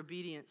critics of your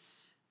obedience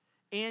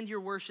and your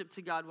worship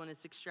to God when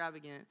it's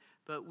extravagant,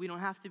 but we don't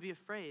have to be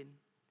afraid.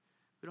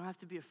 We don't have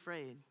to be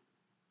afraid.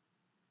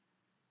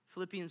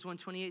 Philippians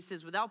 1:28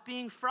 says, without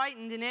being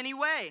frightened in any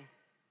way.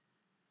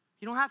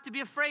 You don't have to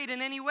be afraid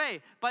in any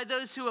way by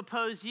those who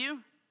oppose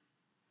you.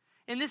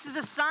 And this is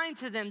a sign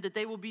to them that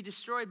they will be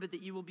destroyed, but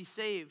that you will be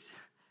saved,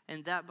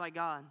 and that by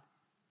God.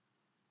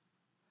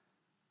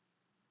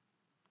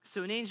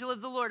 So an angel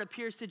of the Lord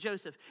appears to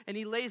Joseph, and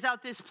he lays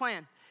out this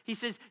plan. He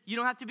says, you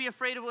don't have to be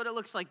afraid of what it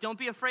looks like. Don't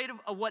be afraid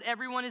of what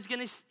everyone is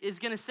going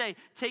to say.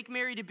 Take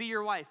Mary to be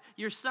your wife.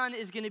 Your son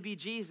is going to be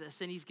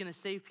Jesus, and he's going to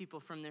save people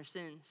from their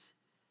sins.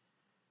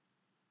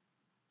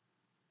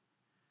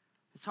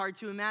 It's hard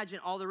to imagine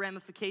all the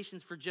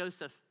ramifications for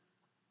Joseph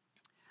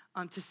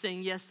to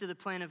saying yes to the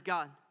plan of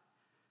God.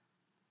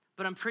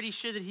 But I'm pretty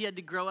sure that he had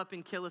to grow up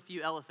and kill a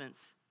few elephants.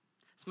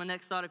 It's my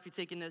next thought if you're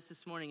taking notes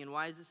this morning. And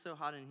why is it so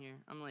hot in here?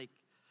 I'm like,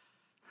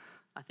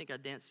 I think I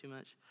danced too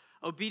much.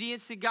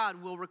 Obedience to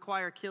God will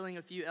require killing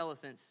a few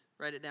elephants.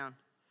 Write it down.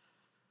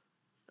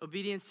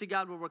 Obedience to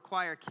God will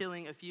require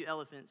killing a few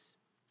elephants.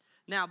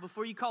 Now,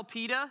 before you call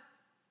PETA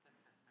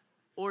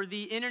or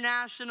the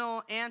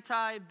International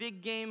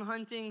Anti-Big Game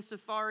Hunting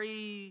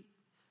Safari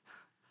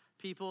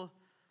people,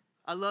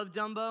 I love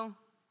Dumbo.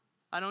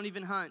 I don't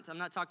even hunt. I'm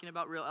not talking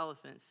about real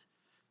elephants.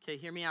 Okay,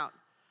 hear me out.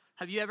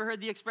 Have you ever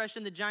heard the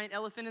expression, the giant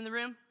elephant in the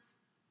room?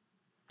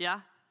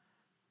 Yeah?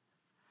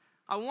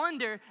 I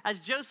wonder, as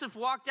Joseph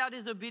walked out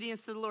his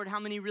obedience to the Lord, how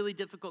many really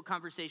difficult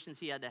conversations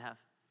he had to have.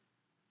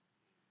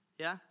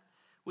 Yeah?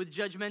 With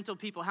judgmental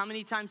people. How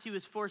many times he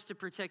was forced to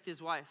protect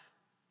his wife.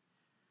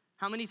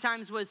 How many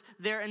times was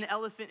there an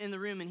elephant in the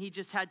room and he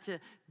just had to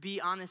be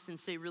honest and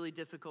say really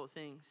difficult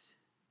things.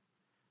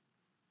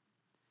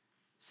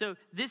 So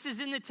this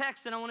is in the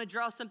text, and I want to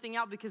draw something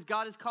out because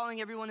God is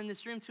calling everyone in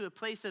this room to a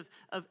place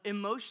of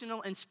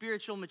emotional and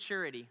spiritual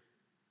maturity.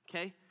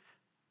 Okay?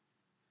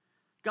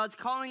 God's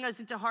calling us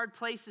into hard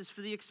places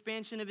for the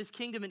expansion of his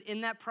kingdom. And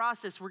in that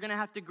process, we're going to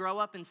have to grow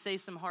up and say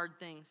some hard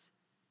things.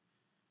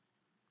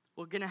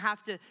 We're going to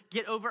have to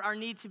get over our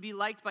need to be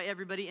liked by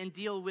everybody and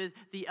deal with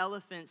the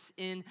elephants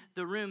in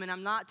the room. And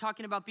I'm not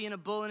talking about being a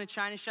bull in a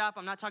china shop.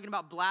 I'm not talking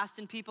about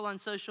blasting people on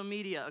social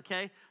media,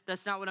 okay?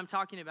 That's not what I'm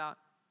talking about.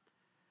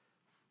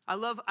 I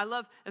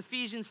love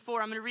Ephesians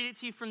 4. I'm going to read it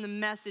to you from the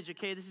Message,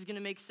 okay? This is going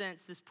to make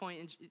sense, this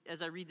point,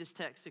 as I read this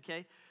text,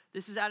 okay?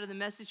 This is out of the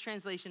Message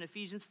translation,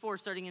 Ephesians 4,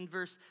 starting in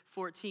verse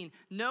 14.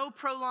 No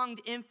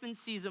prolonged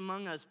infancies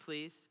among us,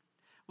 please.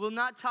 Will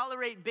not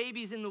tolerate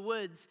babies in the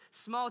woods,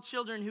 small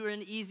children who are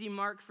an easy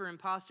mark for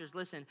imposters.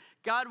 Listen,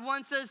 God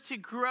wants us to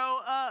grow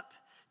up,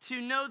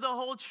 to know the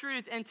whole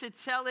truth, and to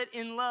tell it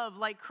in love,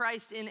 like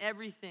Christ in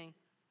everything.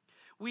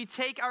 We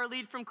take our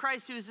lead from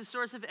Christ, who is the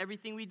source of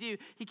everything we do.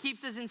 He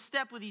keeps us in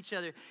step with each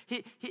other.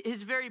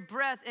 His very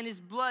breath and his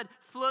blood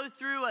flow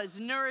through us,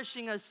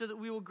 nourishing us so that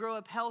we will grow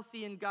up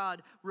healthy in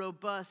God,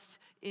 robust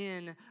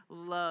in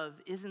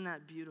love. Isn't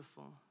that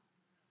beautiful?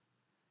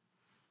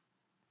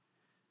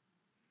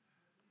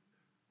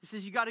 He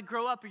says you got to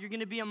grow up or you're going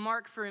to be a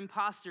mark for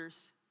imposters.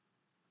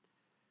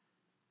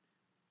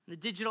 In the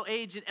digital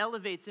age, it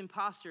elevates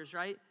imposters,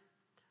 right?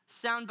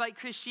 Soundbite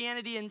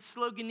Christianity and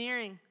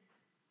sloganeering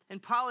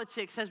and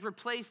politics has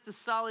replaced the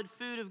solid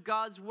food of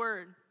God's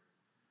word.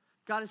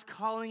 God is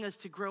calling us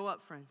to grow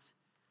up, friends.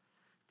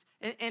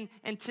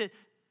 And to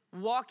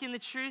walk in the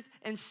truth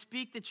and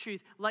speak the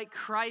truth like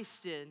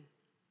Christ did.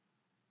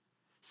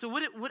 So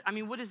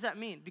what does that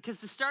mean? Because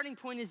the starting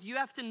point is you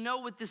have to know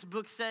what this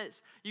book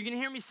says. You're going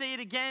to hear me say it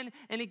again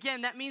and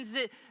again. That means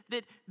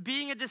that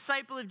being a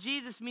disciple of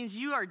Jesus means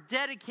you are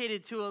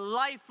dedicated to a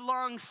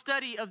lifelong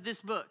study of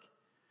this book,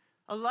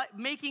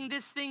 making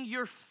this thing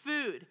your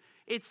food.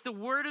 It's the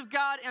Word of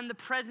God and the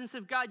presence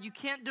of God. You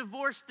can't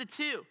divorce the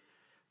two,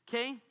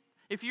 okay?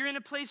 If you're in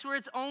a place where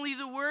it's only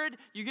the Word,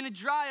 you're going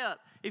to dry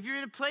up. If you're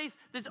in a place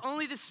that's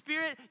only the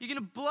Spirit, you're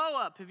going to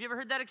blow up. Have you ever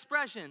heard that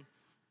expression?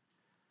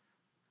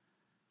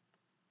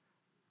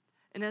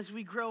 And as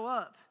we grow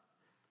up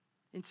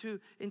into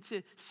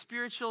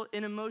spiritual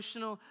and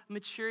emotional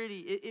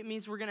maturity, it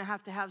means we're going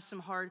to have some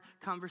hard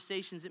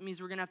conversations. It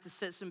means we're going to have to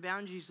set some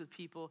boundaries with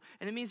people.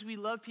 And it means we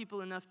love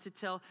people enough to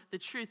tell the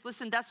truth.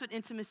 Listen, that's what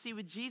intimacy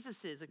with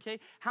Jesus is, okay?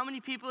 How many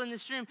people in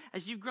this room,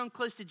 as you've grown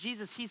close to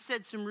Jesus, he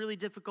said some really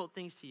difficult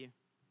things to you?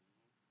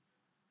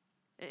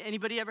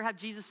 Anybody ever have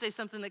Jesus say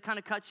something that kind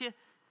of cuts you?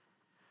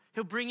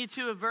 He'll bring you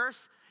to a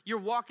verse. You're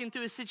walking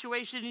through a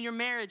situation in your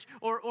marriage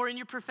or in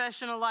your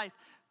professional life.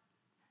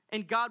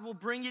 And God will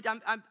bring you,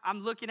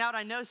 I'm looking out,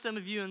 I know some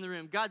of you in the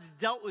room. God's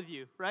dealt with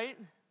you, right?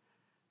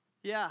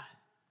 Yeah.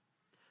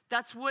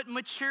 That's what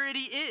maturity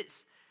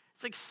is.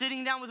 It's like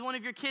sitting down with one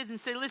of your kids and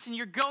say, listen,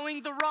 you're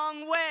going the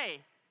wrong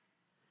way.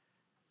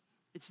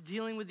 It's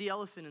dealing with the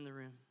elephant in the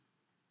room.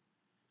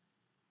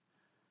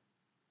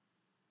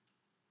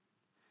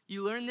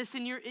 You learn this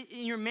in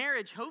your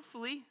marriage,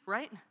 hopefully,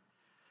 right?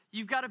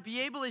 You've got to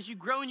be able, as you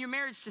grow in your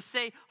marriage, to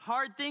say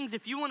hard things.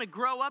 If you want to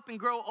grow up and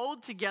grow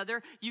old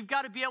together, you've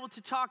got to be able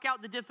to talk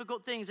out the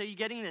difficult things. Are you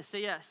getting this?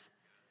 Say yes.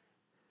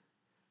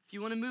 If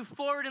you want to move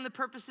forward in the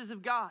purposes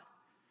of God.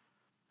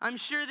 I'm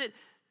sure that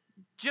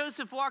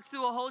Joseph walked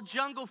through a whole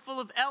jungle full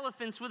of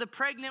elephants with a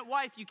pregnant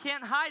wife. You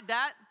can't hide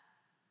that.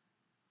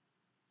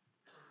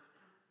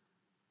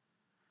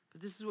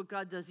 But this is what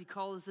God does. He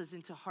calls us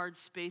into hard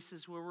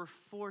spaces where we're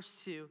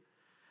forced to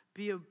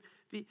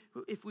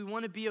if we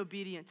want to be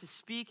obedient, to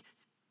speak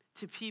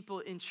to people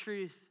in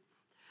truth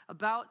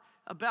about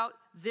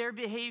their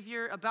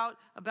behavior, about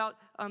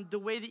the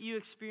way that you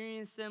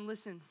experience them.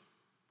 Listen,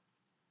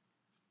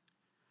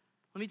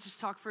 let me just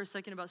talk for a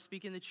second about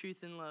speaking the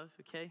truth in love,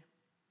 okay?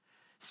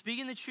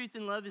 Speaking the truth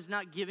in love is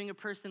not giving a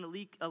person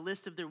a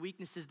list of their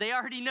weaknesses. They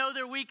already know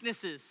their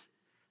weaknesses,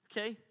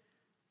 okay?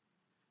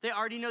 They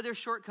already know their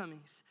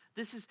shortcomings.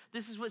 This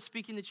is what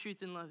speaking the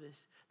truth in love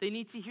is. They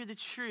need to hear the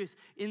truth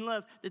in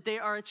love, that they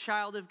are a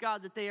child of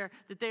God, that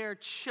they are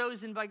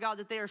chosen by God,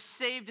 that they are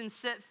saved and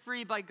set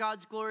free by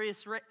God's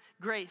glorious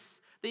grace.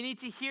 They need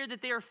to hear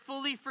that they are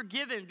fully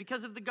forgiven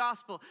because of the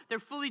gospel. They're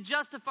fully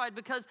justified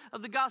because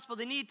of the gospel.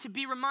 They need to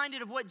be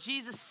reminded of what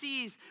Jesus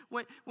sees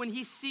when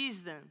he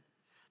sees them,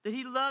 that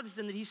he loves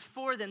them, that he's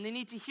for them. They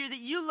need to hear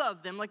that you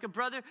love them like a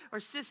brother or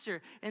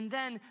sister, and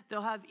then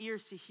they'll have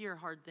ears to hear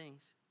hard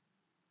things.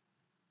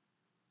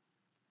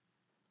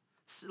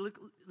 So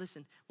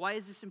listen, why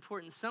is this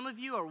important? Some of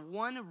you are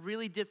one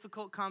really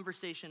difficult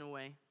conversation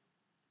away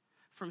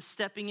from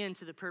stepping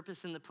into the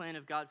purpose and the plan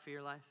of God for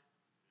your life.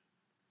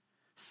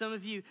 Some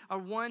of you are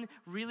one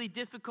really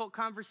difficult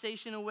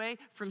conversation away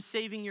from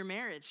saving your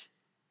marriage.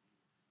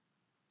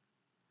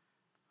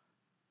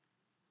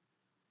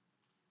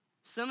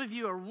 Some of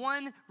you are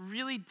one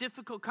really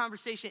difficult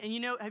conversation.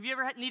 And have you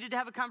ever needed to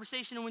have a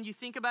conversation and when you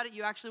think about it,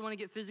 you actually want to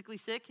get physically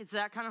sick? It's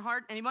that kind of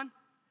hard? Anyone?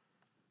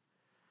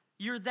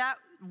 You're that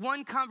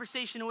one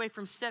conversation away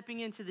from stepping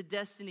into the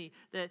destiny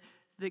that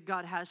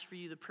God has for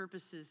you, the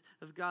purposes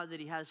of God that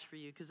he has for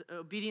you. Because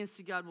obedience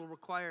to God will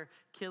require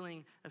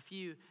killing a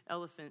few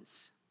elephants.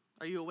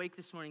 Are you awake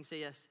this morning? Say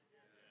yes.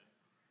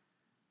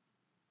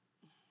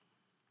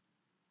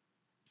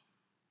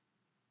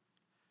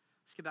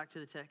 Let's get back to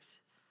the text.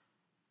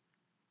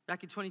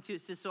 Back in 22,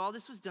 it says, so all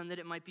this was done that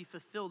it might be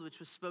fulfilled, which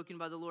was spoken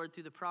by the Lord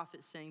through the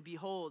prophet, saying,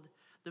 behold,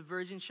 the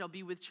virgin shall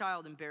be with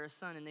child and bear a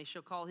son, and they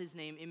shall call his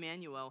name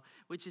Emmanuel,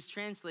 which is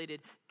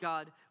translated,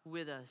 God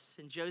with us.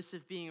 And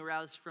Joseph, being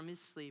aroused from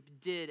his sleep,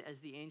 did as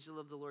the angel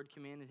of the Lord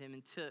commanded him,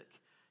 and took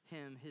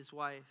him, his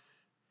wife.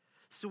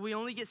 So we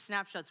only get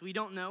snapshots. We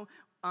don't know.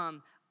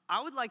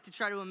 I would like to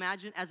try to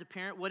imagine as a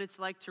parent what it's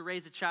like to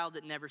raise a child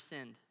that never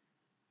sinned,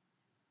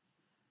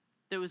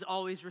 that was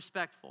always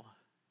respectful.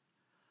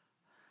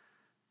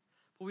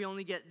 But we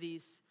only get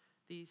these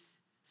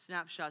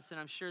snapshots, and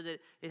I'm sure that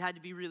it had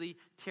to be really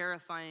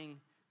terrifying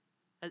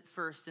at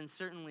first and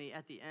certainly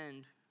at the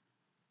end.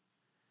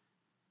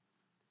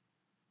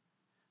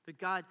 But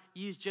God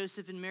used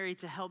Joseph and Mary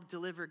to help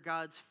deliver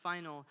God's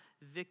final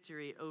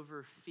victory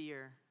over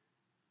fear.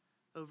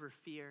 Over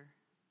fear.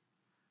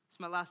 It's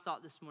my last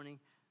thought this morning.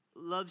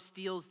 Love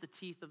steals the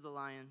teeth of the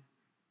lion.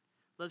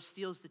 Love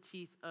steals the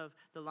teeth of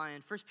the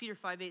lion. 1 Peter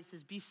 5:8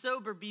 says, be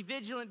sober, be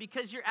vigilant,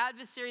 because your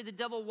adversary, the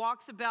devil,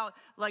 walks about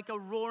like a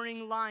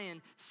roaring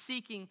lion,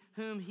 seeking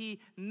whom he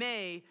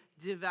may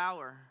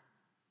devour.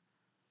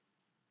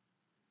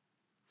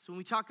 So when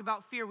we talk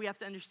about fear, we have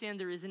to understand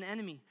there is an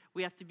enemy.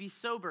 We have to be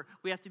sober.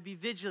 We have to be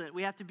vigilant.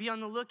 We have to be on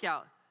the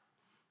lookout.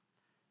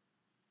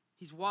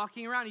 He's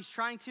walking around. He's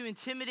trying to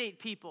intimidate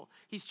people.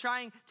 He's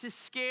trying to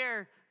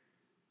scare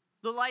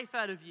the life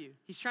out of you.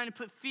 He's trying to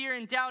put fear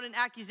and doubt and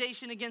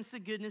accusation against the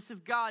goodness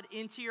of God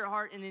into your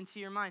heart and into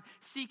your mind.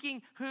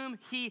 Seeking whom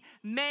he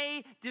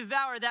may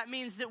devour. That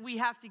means that we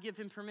have to give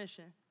him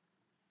permission.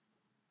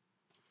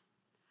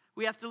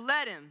 We have to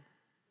let him.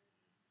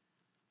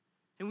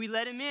 And we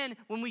let him in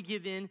when we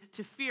give in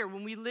to fear,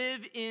 when we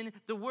live in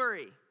the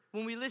worry,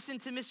 when we listen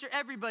to Mr.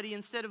 Everybody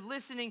instead of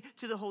listening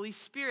to the Holy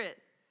Spirit,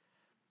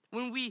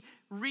 when we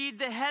read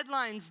the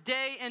headlines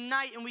day and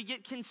night and we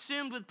get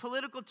consumed with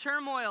political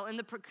turmoil and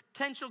the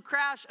potential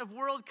crash of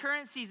world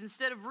currencies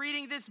instead of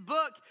reading this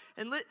book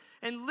and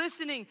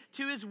listening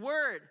to his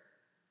word.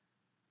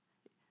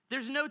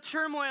 There's no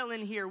turmoil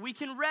in here. We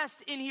can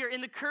rest in here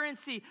in the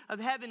currency of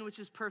heaven, which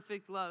is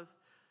perfect love.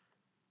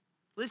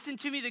 Listen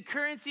to me, the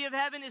currency of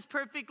heaven is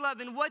perfect love.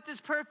 And what does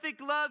perfect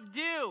love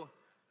do?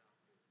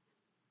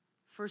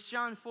 1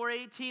 John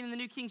 4:18 in the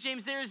New King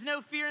James, there is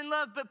no fear in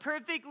love, but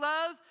perfect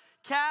love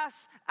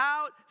casts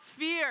out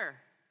fear.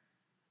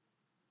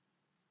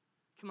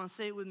 Come on,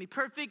 say it with me.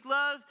 Perfect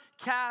love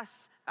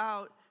casts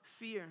out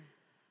fear.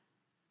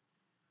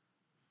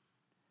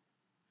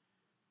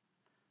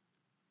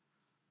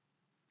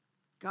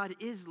 God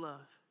is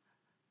love.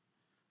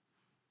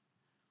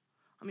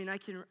 I mean, I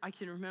can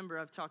remember,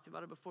 I've talked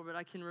about it before, but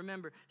I can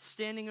remember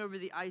standing over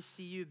the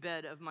ICU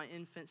bed of my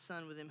infant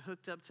son with him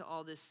hooked up to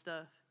all this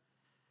stuff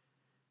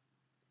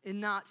and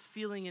not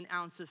feeling an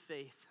ounce of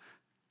faith,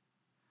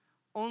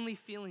 only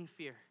feeling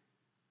fear.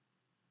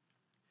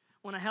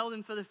 When I held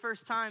him for the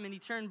first time and he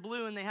turned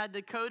blue and they had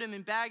to coat him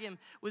and bag him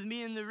with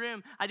me in the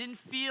room, I didn't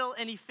feel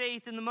any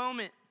faith in the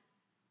moment.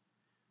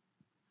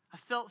 I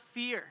felt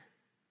fear.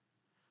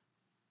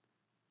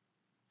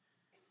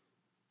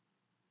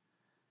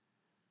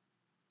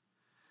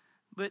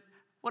 But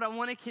what I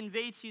want to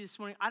convey to you this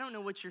morning, I don't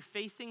know what you're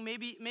facing.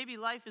 Maybe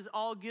life is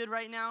all good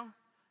right now.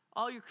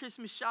 All your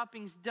Christmas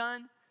shopping's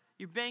done.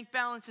 Your bank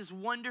balance is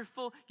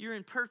wonderful. You're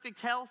in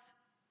perfect health.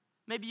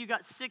 Maybe you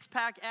got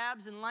six-pack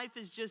abs and life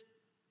is just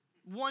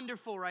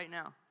wonderful right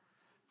now.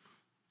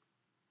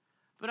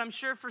 But I'm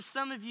sure for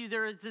some of you,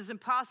 there's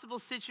impossible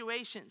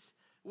situations.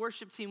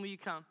 Worship team, will you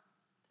come?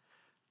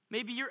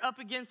 Maybe you're up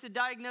against a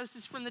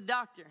diagnosis from the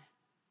doctor.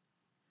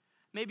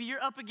 Maybe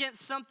you're up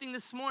against something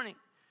this morning.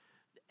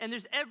 And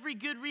there's every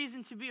good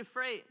reason to be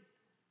afraid.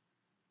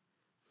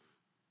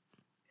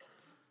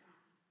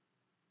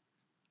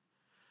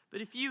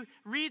 But if you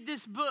read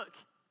this book,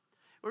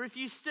 or if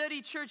you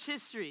study church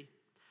history,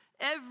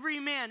 every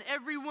man,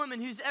 every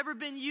woman who's ever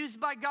been used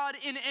by God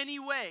in any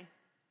way,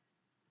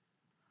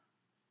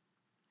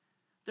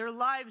 their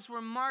lives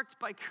were marked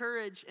by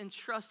courage and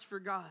trust for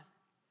God.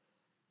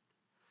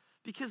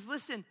 Because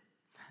listen,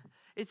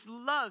 it's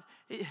love.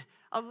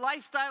 A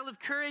lifestyle of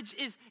courage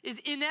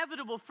is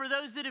inevitable for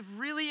those that have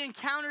really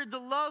encountered the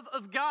love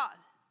of God.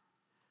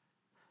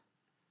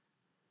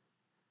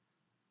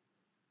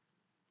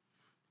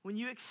 When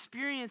you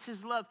experience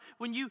his love,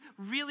 when you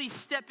really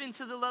step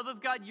into the love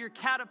of God, you're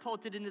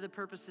catapulted into the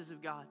purposes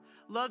of God.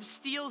 Love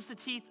steals the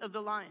teeth of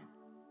the lion.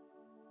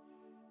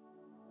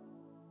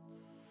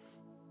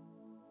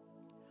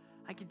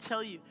 I can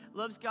tell you,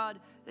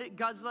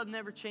 God's love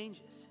never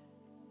changes.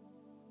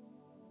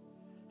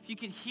 If you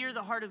could hear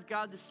the heart of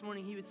God this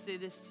morning, he would say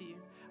this to you.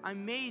 I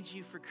made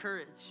you for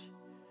courage.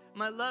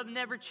 My love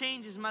never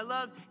changes. My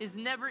love is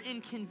never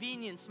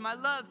inconvenienced. My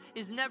love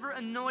is never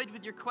annoyed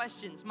with your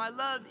questions. My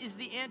love is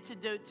the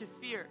antidote to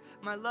fear.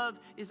 My love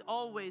is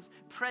always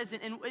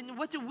present. And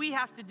what do we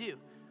have to do?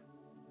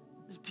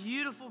 This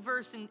beautiful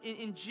verse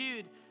in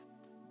Jude,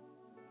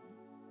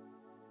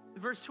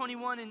 verse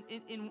 21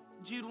 in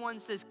Jude 1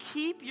 says,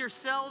 keep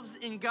yourselves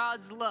in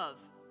God's love.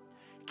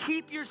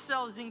 Keep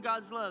yourselves in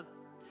God's love,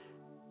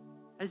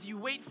 as you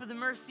wait for the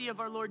mercy of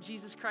our Lord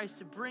Jesus Christ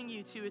to bring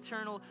you to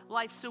eternal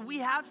life. So we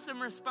have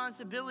some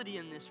responsibility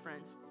in this,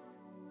 friends.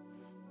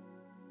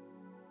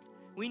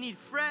 We need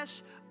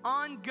fresh,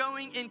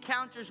 ongoing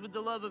encounters with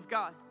the love of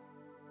God.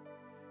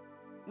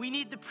 We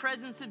need the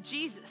presence of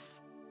Jesus.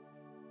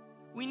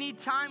 We need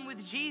time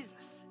with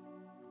Jesus.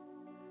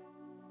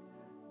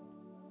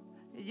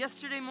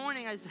 Yesterday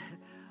morning,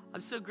 I'm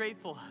so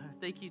grateful.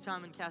 Thank you,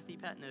 Tom and Kathy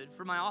Patnode,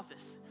 for my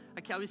office.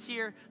 I was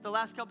here the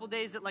last couple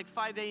days at like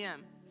 5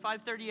 a.m.,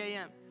 5:30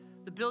 a.m.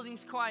 The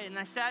building's quiet, and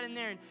I sat in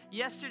there. And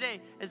yesterday,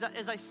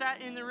 as I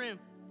sat in the room,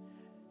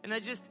 and I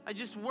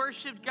just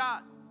worshiped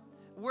God,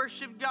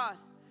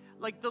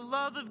 like the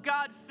love of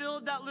God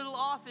filled that little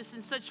office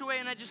in such a way,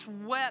 and I just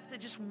wept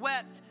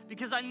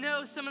because I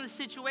know some of the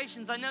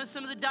situations, I know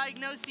some of the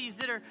diagnoses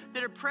that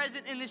are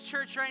present in this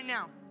church right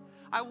now.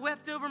 I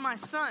wept over my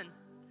son.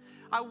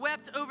 I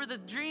wept over the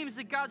dreams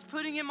that God's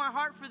putting in my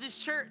heart for this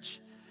church,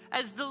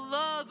 as the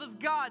love of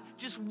God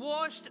just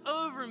washed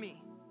over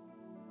me.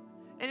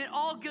 And it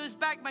all goes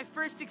back, my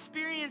first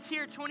experience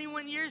here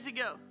 21 years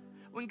ago.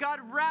 When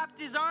God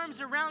wrapped his arms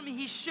around me,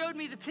 he showed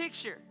me the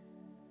picture.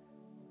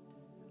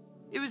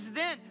 It was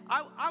then,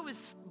 I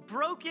was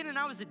broken and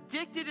I was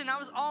addicted and I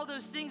was all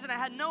those things, and I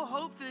had no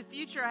hope for the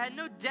future. I had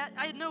no debt.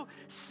 I had no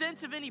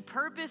sense of any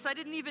purpose. I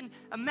didn't even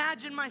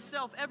imagine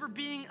myself ever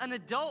being an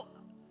adult.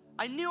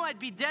 I knew I'd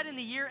be dead in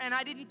a year and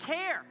I didn't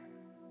care.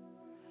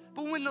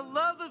 But when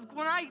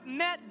I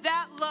met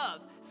that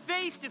love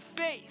face to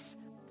face,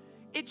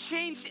 it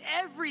changed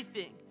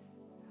everything.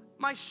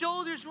 My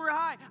shoulders were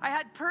high. I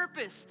had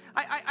purpose.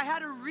 I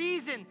had a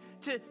reason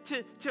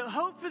to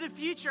hope for the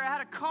future. I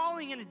had a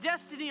calling and a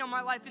destiny on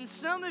my life. And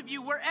some of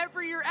you,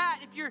 wherever you're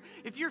at,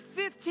 if you're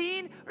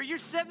 15 or you're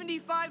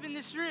 75 in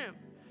this room,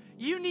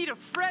 you need a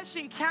fresh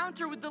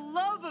encounter with the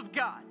love of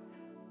God.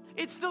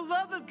 It's the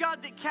love of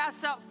God that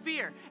casts out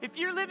fear. If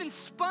you're living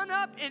spun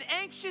up and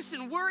anxious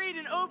and worried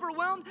and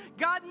overwhelmed,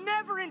 God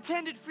never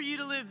intended for you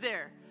to live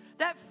there.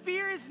 That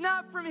fear is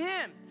not from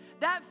Him.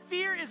 That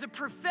fear is a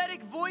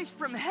prophetic voice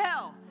from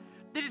hell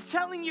that is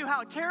telling you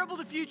how terrible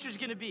the future is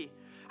going to be,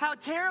 how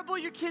terrible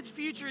your kid's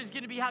future is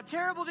going to be, how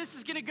terrible this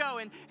is going to go,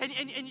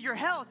 and your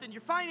health and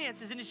your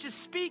finances, and it's just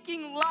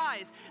speaking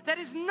lies. That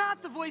is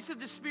not the voice of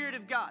the Spirit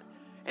of God,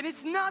 and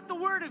it's not the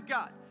Word of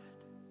God.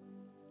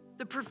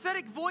 The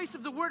prophetic voice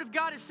of the Word of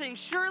God is saying,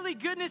 surely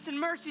goodness and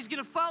mercy is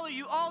going to follow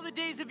you all the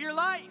days of your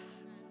life.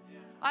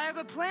 I have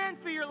a plan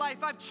for your life.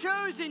 I've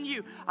chosen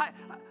you.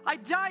 I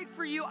died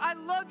for you. I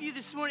love you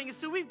this morning. And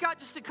so we've got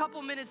just a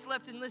couple minutes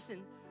left. And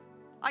listen,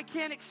 I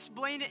can't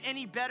explain it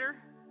any better.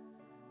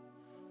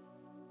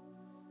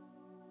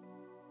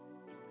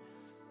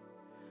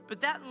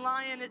 But that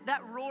lion,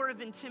 that roar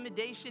of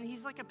intimidation,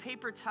 he's like a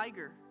paper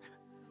tiger.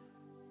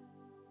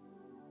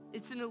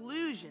 It's an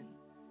illusion.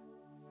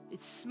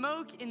 It's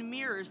smoke and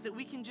mirrors that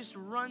we can just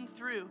run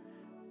through.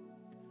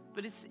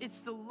 But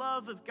it's the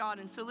love of God.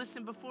 And so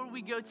listen, before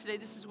we go today,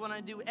 this is what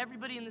I do.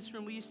 Everybody in this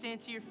room, will you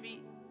stand to your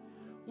feet?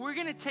 We're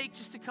going to take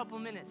just a couple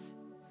minutes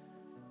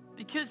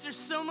because there's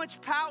so much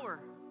power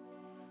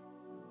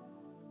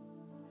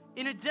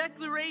in a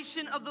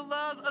declaration of the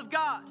love of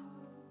God.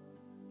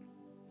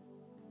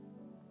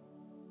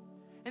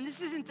 And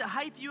this isn't to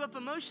hype you up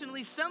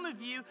emotionally. Some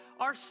of you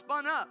are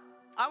spun up.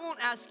 I won't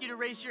ask you to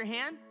raise your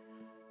hand.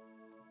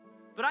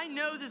 But I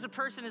know there's a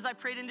person, as I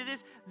prayed into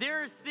this,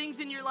 there are things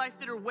in your life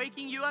that are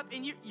waking you up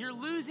and you're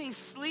losing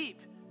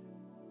sleep.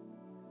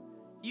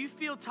 You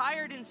feel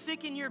tired and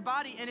sick in your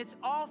body, and it's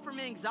all from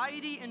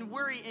anxiety and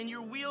worry, and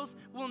your wheels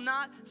will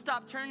not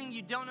stop turning.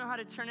 You don't know how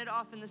to turn it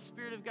off, and the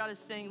Spirit of God is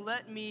saying,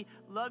 let me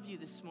love you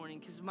this morning,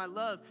 because my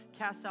love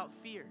casts out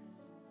fear.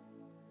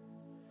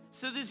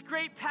 So there's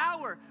great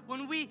power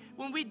when we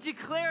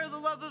declare the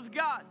love of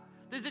God.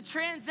 There's a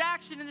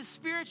transaction in the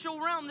spiritual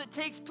realm that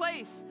takes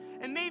place.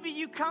 And maybe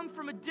you come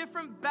from a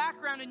different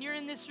background and you're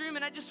in this room,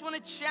 and I just want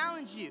to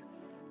challenge you,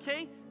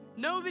 okay?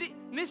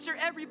 Mr.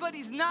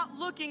 Everybody's not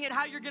looking at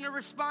how you're going to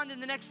respond in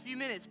the next few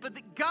minutes, but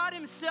that God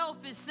Himself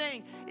is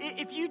saying,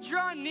 if you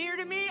draw near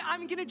to me,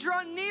 I'm going to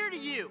draw near to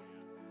you.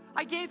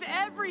 I gave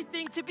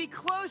everything to be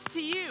close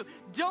to you.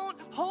 Don't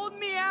hold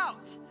me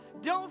out.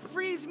 Don't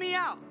freeze me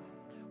out.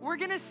 We're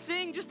going to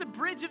sing just a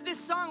bridge of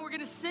this song. We're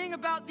going to sing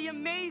about the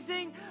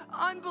amazing,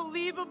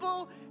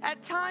 unbelievable,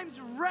 at times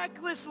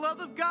reckless love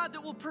of God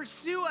that will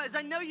pursue us.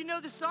 I know you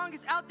know the song.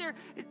 It's out there.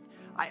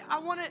 I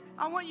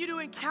want you to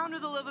encounter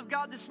the love of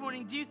God this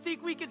morning. Do you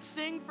think we could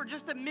sing for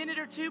just a minute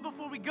or two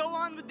before we go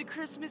on with the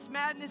Christmas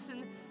madness?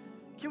 And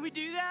can we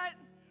do that?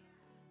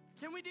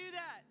 Can we do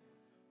that?